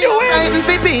what you doing? Fighting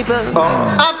for people.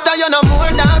 After you no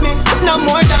more than me, no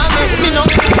more than me. Me no.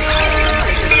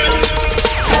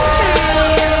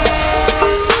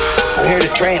 I'm here to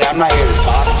train. I'm not here to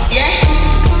talk. Yeah.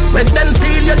 When them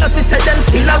feel, you know, she said them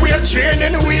still a weird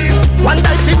training wheel. One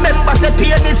day if members say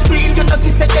pain is real, you know,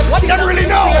 she said them still a weird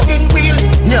training wheel.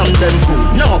 None them fool,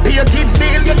 no pay your kids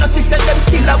meal, you know, she said them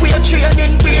still a weird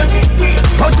training wheel.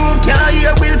 But who can't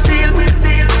hear will feel?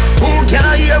 Who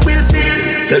can't hear will feel?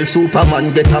 Tell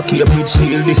Superman get a Cambridge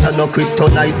shield. This a no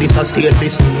kryptonite, this a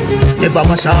stainless. Never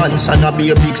mash a hands and a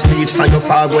be a big speech. For your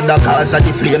forward the cause of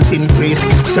the flames increase.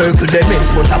 Circle the ends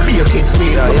but a be a kid's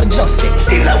meal. But just say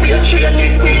still a weird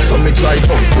training wheel. So me drive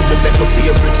up to the make my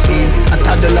favorite scene. A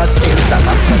toddler's ends that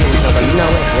a pain.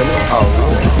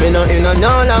 Me no in no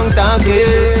long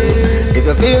talking. If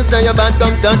you feel so you bad,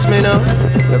 come touch me now.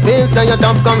 You feel so you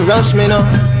dumb, come rush me now.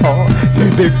 Oh,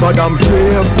 me big bad and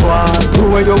brave boy.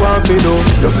 Do what you want to do.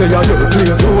 You say you do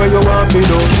please, do what you want to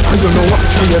do. And you know what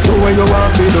face, do what you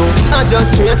want to do. I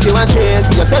just trace you a trace.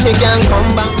 You say me can't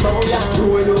come back.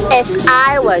 If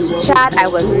I was Chad, I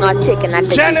was not taking that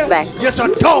disrespect. Yes, a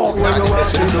dog.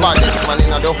 This man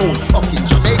in the whole fucking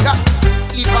Jamaica.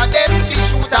 If I them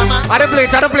fish shoot a man. At the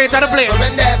plate.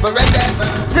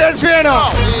 Feels fair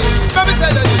now. Let me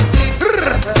tell you this.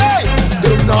 Hey,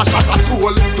 them not shot a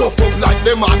soul. Tough up like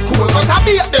them are cool. But I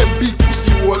beat them big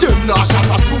pussy hole. Them not shot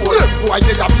a soul. Boy,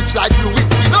 they a bitch like Louis.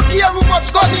 Not care who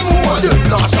much gun him hold. Them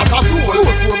not shot a soul.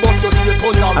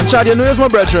 And Chad, you know it's my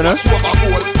brethren, eh?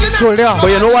 So yeah.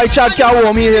 But you know why Chad can't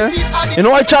warm me here? You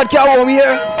know why Chad can't warm me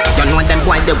here? You know them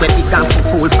boy they wear big and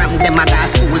fool from them a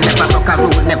gas school. Never broke a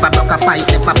rule, never broke a fight,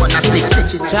 never burn a split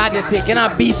stitch. Chad, you're taking a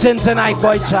beating tonight,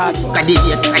 boy, Chad.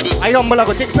 I am gonna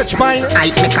go take pitch mine. I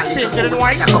make a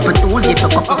couple tool, get a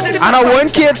couple. And I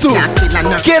want K too.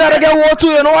 K that I get war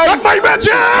too, you know why? Not my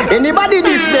brethren. Anybody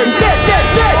this them? Dead.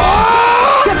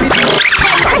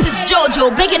 This is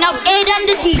Jojo, bigging up Aiden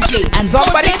the DJ. And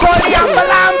somebody call the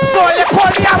ambulance.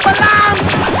 Call the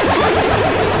ambulance.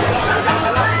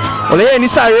 Well, you hear any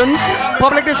sirens?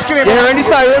 Public disclaimer. You hear any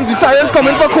sirens? The sirens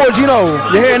coming for Koji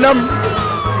now. You hearing them?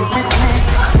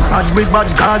 Bad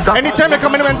Gaza. Anytime you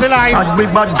come in Wednesday live,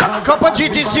 bad Gaza. Cup of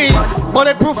GTC,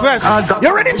 bulletproof vest.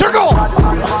 You ready to go?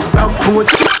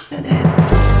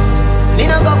 Me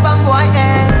no go bang boy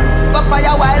ends, go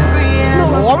fire wild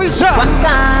breeze. What is that?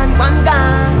 One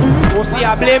gun. Oh, see,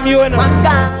 I blame you, you know.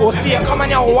 Oh, see, you come on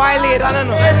here wild later, I don't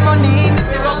know. Get money, me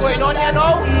see what going on here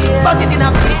now. Bust it in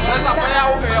a beat.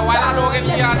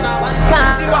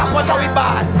 See what happened now we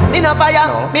bad. Me no fire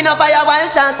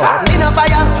wild shot. Me no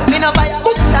fire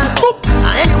boom shot.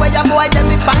 Anyway, you boy, let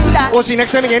me find that. Oh, see,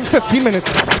 next time again, 15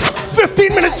 minutes.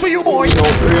 15 minutes for you, boy. No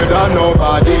afraid of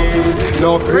nobody.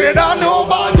 No afraid of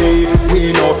nobody.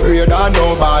 We no afraid of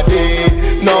nobody.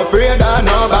 No afraid of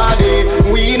nobody.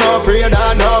 We no afraid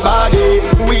of nobody.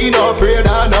 We no afraid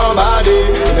of nobody.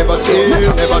 Never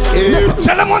scared, never scared.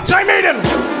 Tell them one time, Aiden.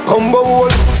 Come on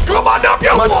up,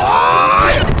 you boy.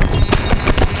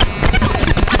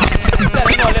 Tell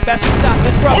them all the best we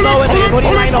started from now. And then what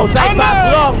do know? Time pass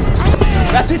long.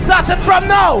 Best we started from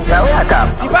now. Yeah, we are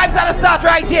come. The vibes at the start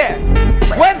right here.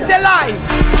 Wednesday live.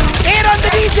 8 on the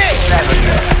DJ.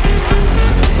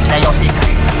 Say you're 6,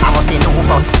 I must see new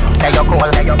bus. Say you're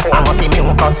cold, I must see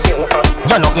new bus.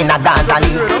 You're not in a Gaza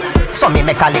league. So me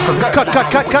make a little girl.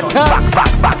 Back,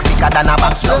 sicker than a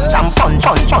box lunch. And punch,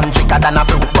 thicker than a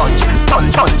fruit punch.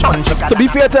 Punch, To be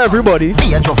fair to everybody,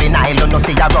 be a juvenile, you know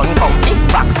see a run comfy.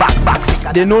 Back,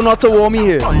 sicker. They know not to warn me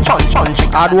here. Punch,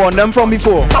 I'd warned them from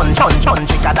before. Punch,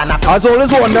 thicker than a fruit. I'd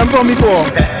always warned them from before.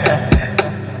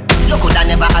 You coulda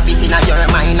never have it in your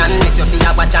mind. And if you see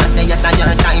a watch and say yes on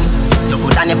your time, you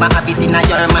coulda never have it in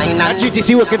your mind. And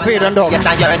GTC working for you, dog. Yes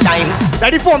on your time.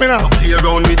 Ready for me now. Play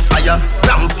around with fire.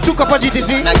 2 cup of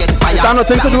GTC. It's got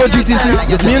nothing to do with GTC.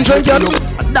 It's me and drinking.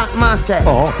 That man said.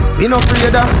 We no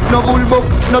afraid of no bullbuck,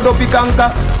 no dopey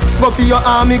canker. Go for your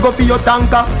army, go for your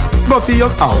tanker. Go for your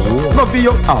go for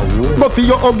your go for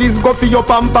your Huggies, go for your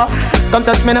pamper. Don't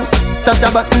touch me now, touch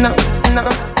your button now.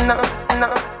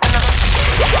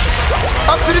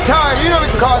 Up to the time, you know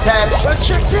it's cartel. Let's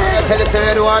check it. I tell you,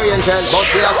 say the warriors,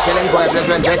 both the us killing boy,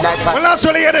 brethren, dead like fat. Well, that's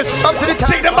really it is. Up to the time.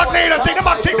 Take them back, Nina. Take them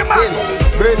back. Take them back.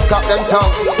 Brace cock them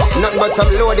tongue. Nothing but some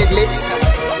loaded lips.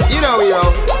 You know we roll.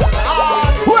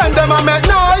 When them a make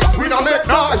noise, we don't make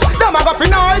noise. Them a go fi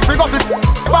knife, we go fi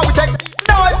but we take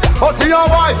knife. Oh, see your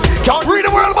wife, can't free the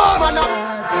world, boss.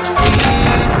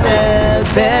 Israel,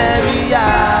 Beria,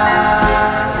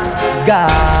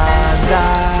 Gaza,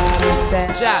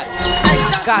 Chat.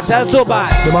 Cartel so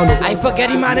bad. I forget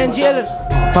him man in jail. Big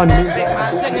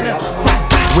man singing it.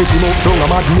 Wake him up, down a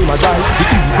mad name a drive. The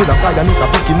eagle a fire, make a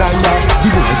picky 9 yard. The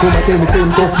boy come and tell me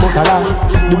same tough but alive.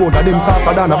 The one of them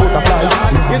softer than a butterfly.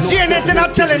 You see nothing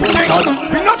not telling thing.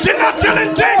 Nothing not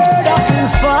telling thing.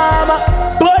 Farmer,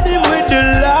 body with the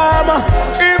llama.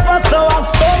 If I saw a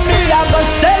zombie, I go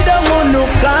shade them on no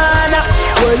corner.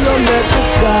 When you make a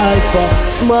cry for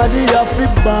smarty off the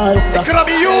balsa. It could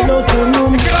be you. It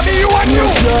could be you and you.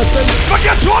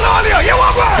 Forget you all here. You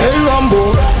want what? Hey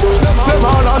Rambo, them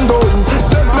all and done.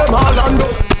 Them all and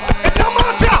done. It don't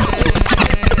matter.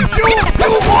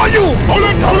 You. Pull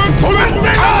it.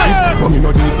 Stay high. Come in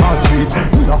no deep past street.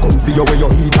 Me no come for you where you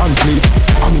eat and sleep.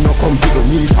 I me no come for you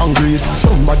meat and grease.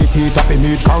 Somebody teeth off a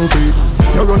meat concrete.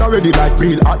 You run already like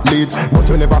real athlete, but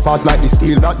you never fast like the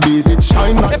steel that beat it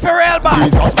shine like. If you're real bad,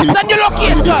 send your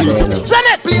location. Send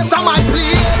it. Place on my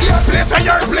place. Your place and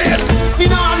your place. Me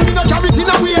no carry it in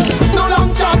a waist. No long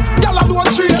chat, y'all a one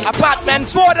street. Apartment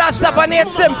 4-7-8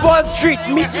 Simple Street.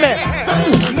 Meet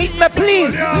me,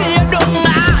 please.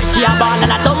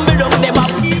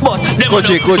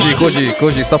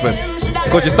 Koji, stop it.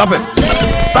 Koji, stop it.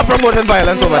 Stop promoting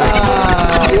violence over there.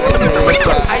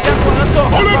 I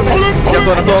just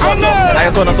wanna talk. I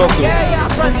just wanna talk to you.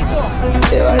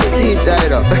 They want to teach, I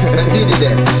know. Did it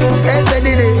then. Yes, I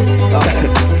did it.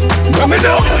 Come in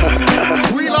now.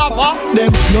 We laugh, huh?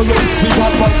 Them no runs, we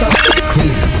got what's up.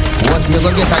 Once me go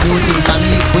get a new thing and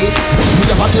liquid. We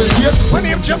have a tailgate. When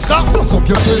him just stop. Bust up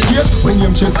your tailgate. When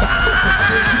him just stop.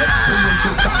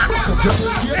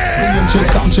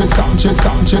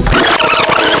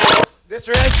 This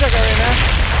real sugar in her.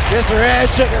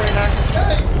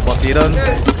 But he done.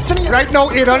 Right now,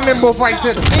 he done limbo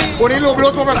fighting. When he low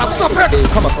blows over that, stop it.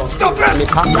 Stop it.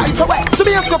 Right away. So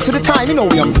me up to the time, you know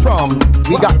where I'm from.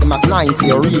 We got them at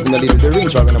 90 or even a little the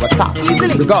range or when I was sat.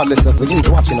 Easily. Regardless of the youth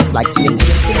watching us like TNT.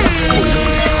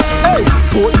 Hey,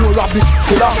 boy, you rabbit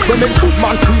killer. When make good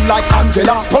man scream like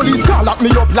Angela. Police call lock me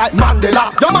up like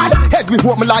Mandela. Your man head we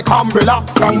hold me like umbrella.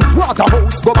 From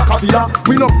Waterhouse, go back a villa.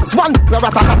 We know one, we're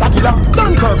a killer.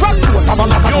 Dunkirk, Rockford, have a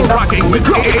lot of. You're rocking with A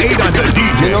and the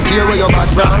DJ. You don't care where your bad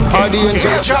from. Or the ends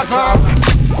where you shot from.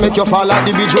 Make you fall like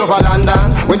the bridge over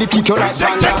London. When they kick you like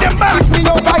Check them back. Kiss me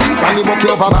no guys and you buck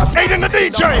you over bass. A and the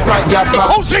DJ. Right, yes, man.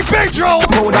 JosePedro.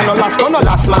 More than no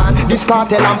last man. This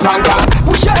cartel and planter.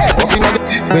 Push your head up in the.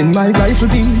 When my rifle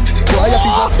beat, why have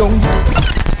you got down?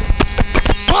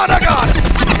 Father God.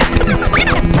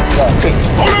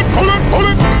 Pull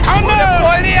it. I'm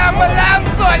call the ambulance,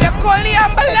 so you call the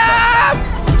ambulance.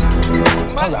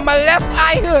 My left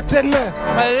eye hurting me.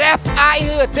 My left eye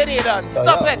hurting it.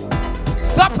 Stop it.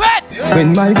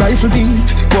 When my rifle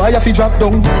beat, why have you drop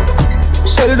down?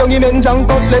 Shell down in ends and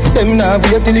cut left them now.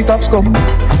 Wait till the cops come.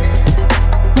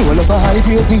 Roll up a high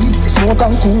grade weed, smoke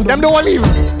and cool. Them don't want leave.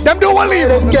 Them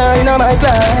guy in my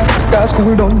class, that's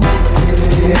cool down.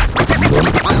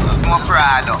 More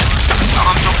Prado.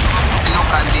 I'm talking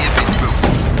local David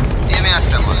Brooks. Hear me a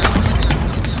second.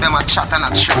 Them a chat and a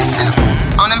trace, you know.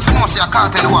 And them finna see a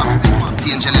cartel war.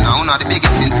 Angel, you know, one of the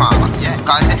biggest informer.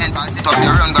 Cause the end it up,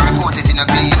 you run, go report it in a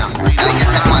cleaner. Like you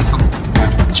take one for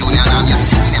Junior and you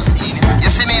see me. You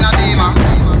see me in a day, man.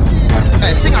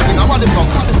 Hey, sing a thing, I want the song.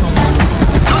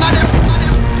 None of them.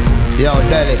 Yo,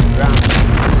 Delhi, Rams.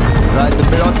 Rise the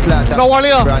blood clot. No one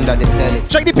here. Branda the sell it.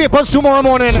 Check the papers tomorrow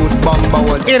morning. Shoot bomba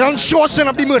one. It don't show send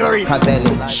up the murder rate.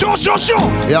 Show.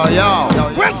 Yo.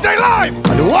 Wednesday live.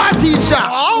 The war teacher.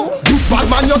 Oh. This bad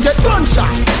man you get gunshot.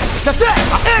 C'est fait,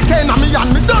 a AK na me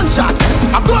and me gunshot.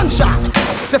 A gunshot.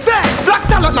 C'est fait, black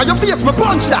talent na your face me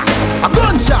punch that. A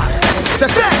gunshot.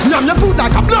 C'est fait, numb your food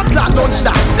like a blood clot lunch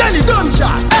that. Then he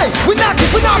gunshot. Hey, we not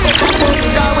when we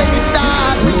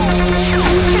start.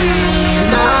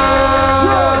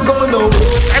 Nah, go no.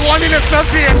 I want in this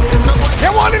nothing.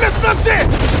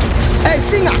 Hey,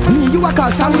 singer, me you a call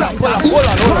songwriter. War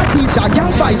teacher,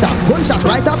 gang fighter. Gunshot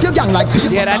right off your gang like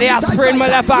people. Yeah, they are spraying my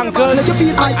left ankle.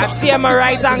 I tear my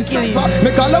right Achilles.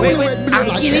 Wait,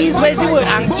 Achilles? Where's the word?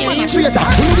 Achilles?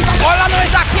 All I know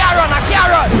is a carrot.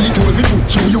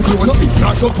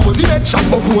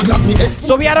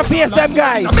 So we had to face them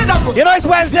guys. You know it's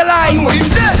Wednesday live.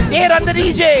 8 on the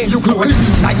DJ. What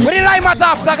the line at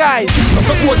after, guys?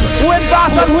 Who in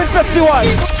Boston, who in 51?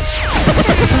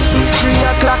 3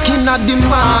 o'clock in the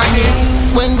morning,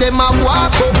 when them a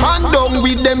walk up and down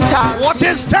with them time. What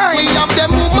is time? We have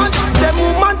them woman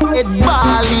head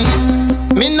Bali.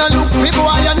 Me no look for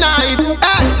boy a night. People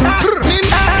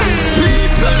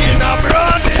in a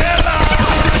broad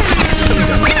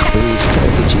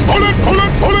Pull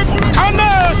it, and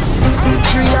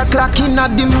 3 o'clock in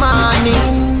the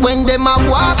morning, when them a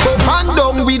walk up and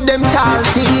down with them tall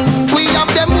thing. We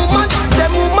have them woman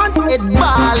head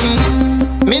Bali.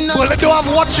 Me no well, do have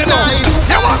watching now.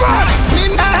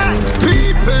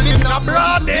 People in a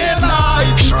broad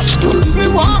daylight. Me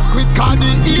walk with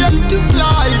Cardi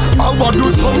light. I want to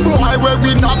do some boy where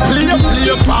we not play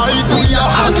fight. We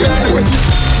are again.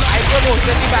 I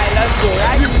promoted the violence though,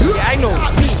 right? Yeah, I know.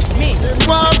 Me.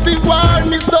 Want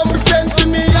me some sense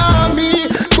in me army.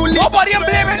 Nobody am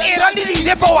blaming 8 on the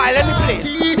DJ for a while in the place.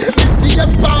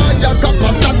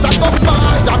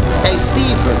 Hey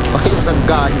Steve, it's a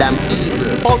goddamn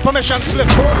evil. All permission slip.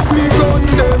 Post me gun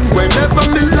them whenever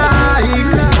me like.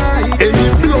 Any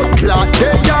blood clot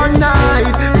day or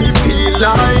night. Me feel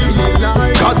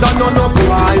like, cause I know no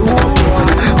boy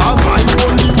I'm my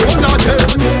only one of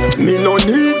them. Me no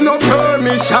need no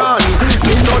permission.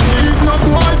 Me no need no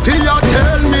boy fi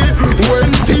tell me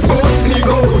when fi boss me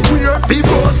go, where fi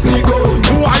boss me go,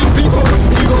 why fi boss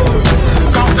me go.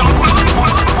 Cause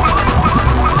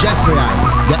Jeffrey, I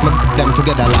get them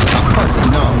together like a puzzle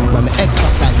now. When me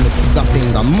exercise me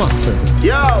finger muscle.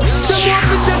 Yo, them want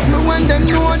to test me when them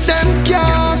know them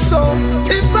can't. So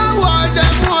if I want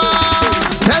them want,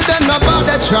 tell them no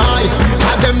bother try.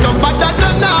 Tell them no bother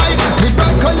deny. The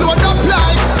bike a load up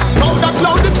like powder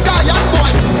cloud the sky and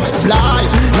boy fly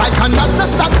like a NASA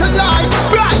satellite.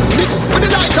 Right, with the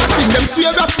light I sing them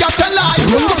swear us got a lie.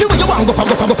 Run go where you want go from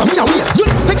me away. You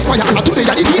expire and today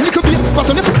that it be little bit, but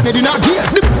on the made in our gears.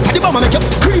 The bomber make you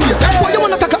creamy. Why you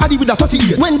wanna take a addy with a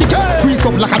 38? When the girl breeze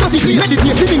up like a dirty plate.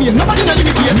 Meditate, living here, nobody no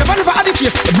limit here. Never add the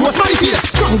chase. Bros my face,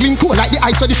 strangling cold like the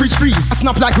ice where the fridge freeze. I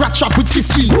snap like rat trap with Swiss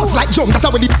cheese. Bros like jump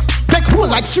that way the back roll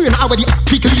like strain how the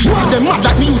pick leave. Them mad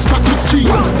like me use crack with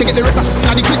streams. They get the rest of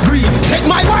now the click breathe. Take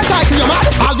my word title, you mad?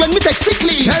 All when me take sick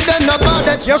leave. Tell them no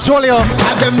bother. Yes, Julio.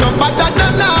 Tell them no bother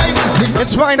deny.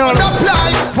 It's final.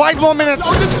 5 more minutes.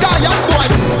 On the sky and boy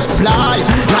fly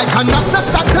like a NASA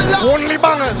satellite. Only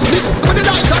bangers. With the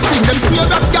light I sing them swear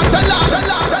us got a lot.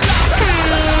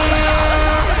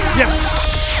 Yes.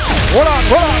 Hold on.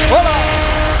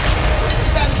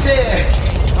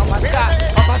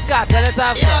 Scott, tell it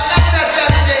after.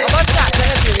 Scott,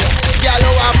 tell it to you. Girl,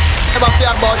 who have ever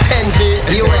feel about 10G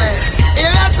US. You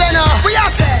say no? We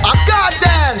are say. I got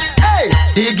them. Hey,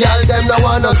 the girl them no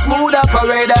want no smooth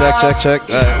operator. Check.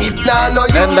 If now no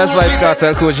you. Endless Vibes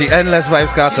Cartel, Koji. Endless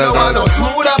Vibes Cartel. No want no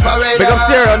smooth operator. Big up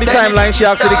Sierra on the timeline. She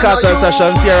asked the cartel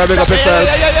session. Sierra, big up yourself.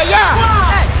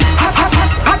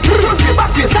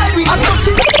 This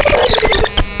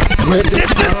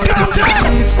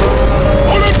is cartel.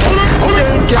 Pull it.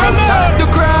 Can't stop the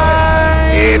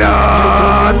cry. It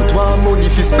want money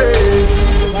for space.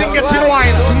 This thing gets in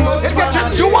wine. It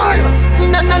gets too wild.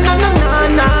 Na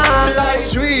like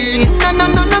sweet. Na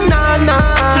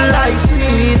like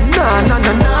sweet. Na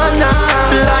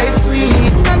like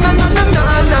sweet. Na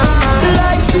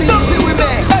like sweet. Don't be with me.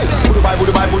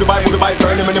 Would buy,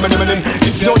 burn him.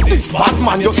 If you're this bad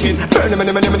man, your skin burn him.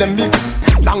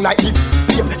 Long like it,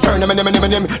 burn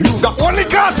him. Only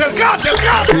cartel.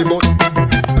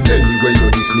 Anyway, you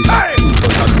dismiss in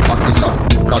front of the officer.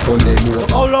 Got on them over.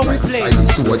 How long we play? I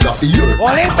soldier for you.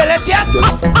 All in pellet yet?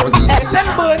 It's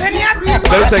burning yet?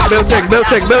 Bill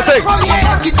take. From here,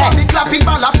 it for me clapping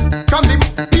ball off. From the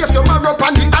base, you mark up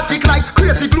on the attic like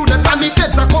crazy glue. The panic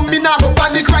feds are coming now, go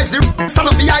panic rise. The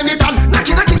stand up behind it and knock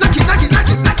it.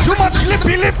 Too much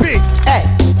lippy. Hey,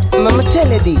 I'ma tell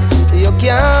you this. You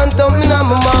can't tell me no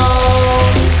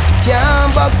more.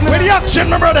 Can't box me. Where the action,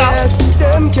 my brother? Yes,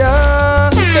 them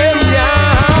can't.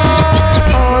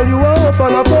 All you want for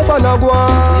no puff and no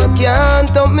guan. You can't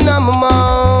tell me no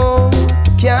more.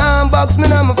 Can't box me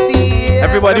no feet.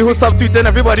 Everybody who stop tweeting.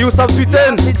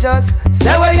 You just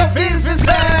say what you feel for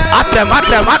say. At them.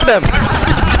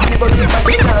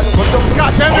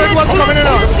 Cartel knew it was coming in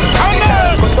now.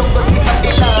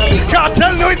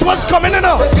 Cartel knew it was coming in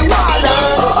now.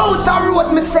 Out the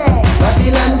road, me say.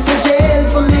 Babylon say jail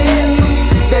for me.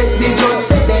 Beg the judge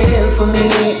say bail for me.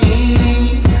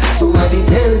 So I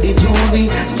tell the jury,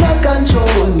 Jack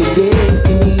control me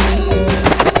destiny.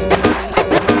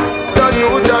 The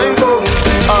new time come.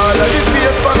 All of this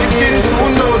space for me skin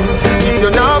soon done. If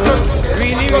you're not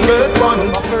really go get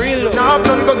one. For real. Not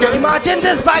done go get. Imagine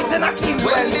this fight in a king.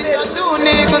 Wednesday.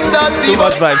 Too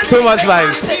much vibes, too much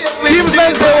vibes. Teams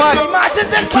Wednesday one. Imagine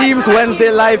this. Teams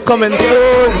Wednesday live coming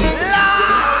soon.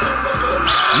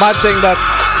 Mad thing that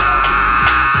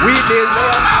we did.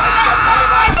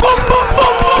 Boom, boom,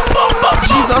 boom, boom, boom, boom.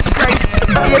 Jesus Christ.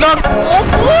 You know.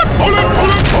 Pull it.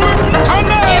 And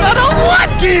then. You don't know what?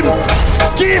 Teams.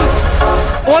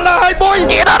 Hola, hi boys.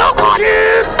 You don't know what?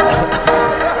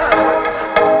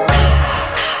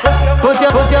 Put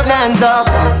your hands up.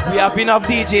 We have enough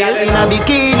DJs. In a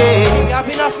bikini. We have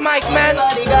enough mic, man.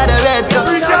 They got a red cup.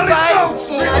 We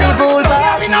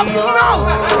have enough snow.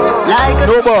 Like a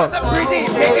no more. Breezy,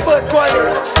 make the bird call it.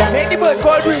 Make the bird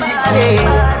call Breezy.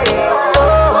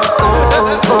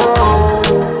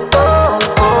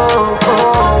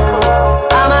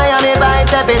 Miami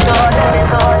Vice episode.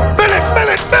 Bill it.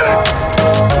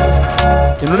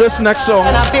 You know this next song,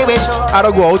 I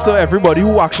don't go out to everybody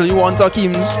who actually wants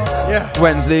Akeem's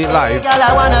Wednesday live. Girl,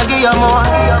 I wanna give you more.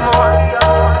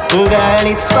 Girl,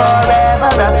 it's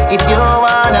forever if you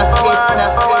wanna.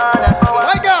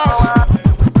 My gosh.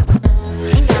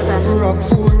 Rock.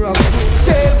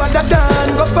 Tell Mother Dan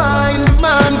go find the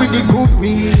man with the good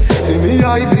weed. See me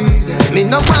I bleed. Me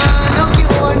no want no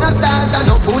cure, no salsa,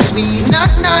 no bush weed. Not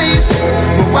nice.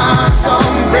 Me want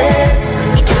some grapes.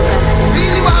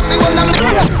 Really want to hold them.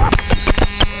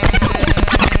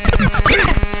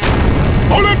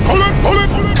 Pull it.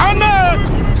 And then.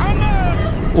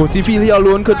 OC feel he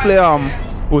alone could play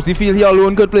OC feel he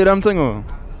alone could play them thing.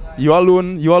 You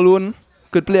alone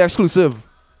could play exclusive.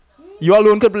 You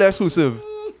alone could play exclusive.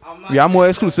 We are more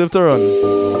exclusive to run. I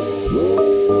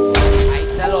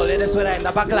tell all of this when I end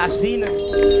up a clash scene.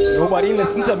 Nobody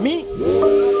listen to me.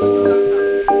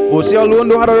 OC alone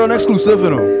don't have to run exclusive, you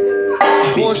know.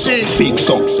 OC. I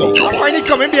find he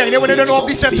coming behind there when they don't know of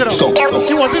the set, you know.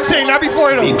 He wasn't saying that before,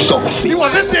 you know. He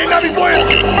wasn't saying that before, you know.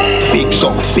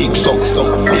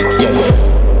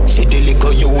 See the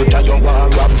little youth and you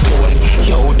want rap phone.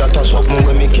 Yo, that a something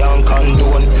when me can't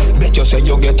condone. Bet you say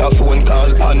you get a phone call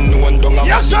unknown. Down a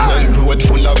road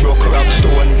full of broke rock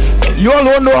stone. You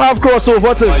alone don't have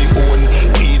crossover to.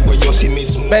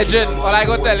 Bedrin, all I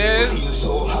go tell you is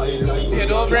you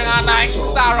don't bring a nice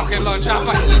star rocket launcher.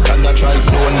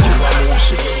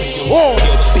 Oh,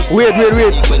 wait. Are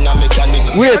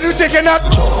you taking that?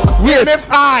 Wait. If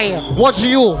I was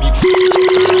you.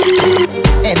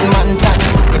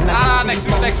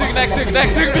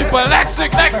 Next week, people. Next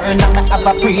week.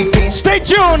 Stay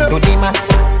tuned.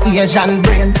 Asian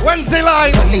brain. Wednesday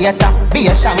live. Later, be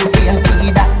a champagne.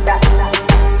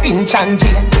 Finch and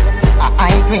Jane.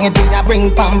 I grade with a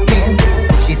bring pampain.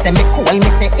 She say me cool, me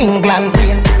say England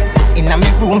rain. Inna me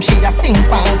room, she a sing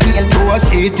pampain. Do a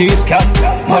CT scan.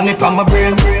 Money pa my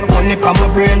brain, dog. Money pa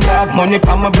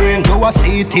my brain. Do a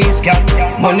CT scan.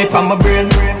 Money pa my brain,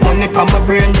 dog. Money pa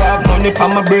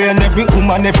my brain. Every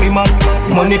woman, every man.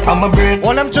 Money pa my brain.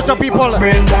 All them Twitter people.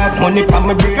 Brain, dog. Money pa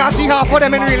my brain. Can't see half of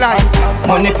them in real life.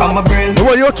 Money pa my brain.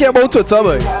 What do you care about Twitter,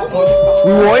 boy?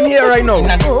 We were in here right now.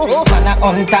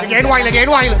 Again wild.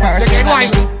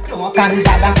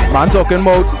 Man talking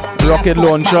about rocket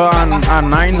launcher and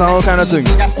nines and all kind of things.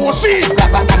 I'm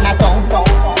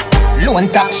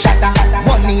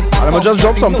gonna just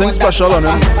drop something special on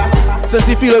him. Since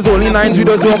he feels only nines, we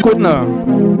does work with now.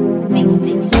 You see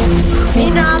me?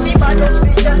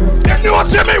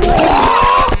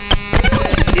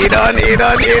 He done.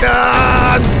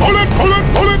 Pull it.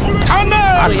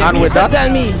 And with that, tell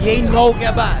me you ain't no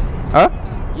get bad. Huh?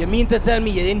 You mean to tell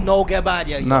me you didn't no get bad?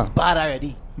 You was bad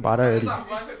already. Bad already.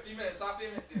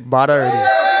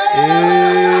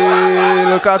 Hey,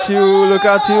 look at you.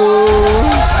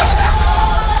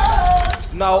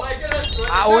 Now,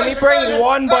 I only bring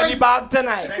one body bag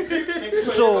tonight.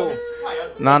 So,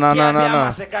 Nah.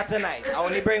 massacre tonight. I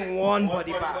only bring one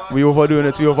body bag. We overdoing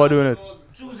it.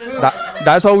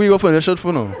 That's how we go finish it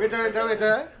for now. Wait.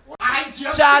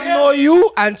 Chad know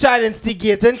you and Chad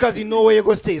instigating because you know where you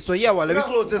go stay. So yeah, well, let me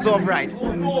close this off right.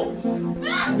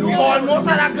 We almost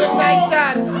had a good night,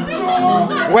 Chad.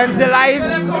 Wednesday live.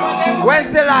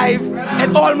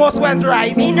 It almost went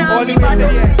right. All the way to the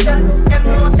end.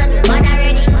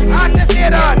 Artist here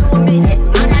done.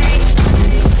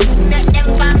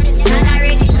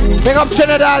 Big up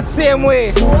Trinidad same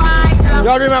way.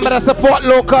 Y'all remember to support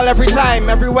local every time,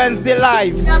 every Wednesday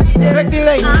live. Click the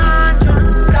link.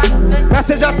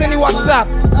 Message us in the WhatsApp.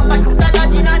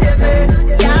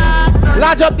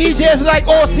 Large up DJs like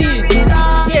OC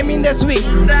came in this week.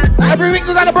 Every week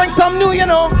we're gonna bring some new, you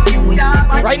know.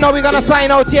 Right now we're gonna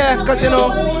sign out here because, you know,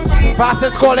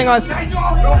 Pastor's calling us.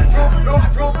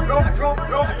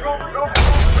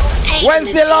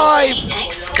 Wednesday live.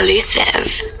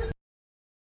 Exclusive.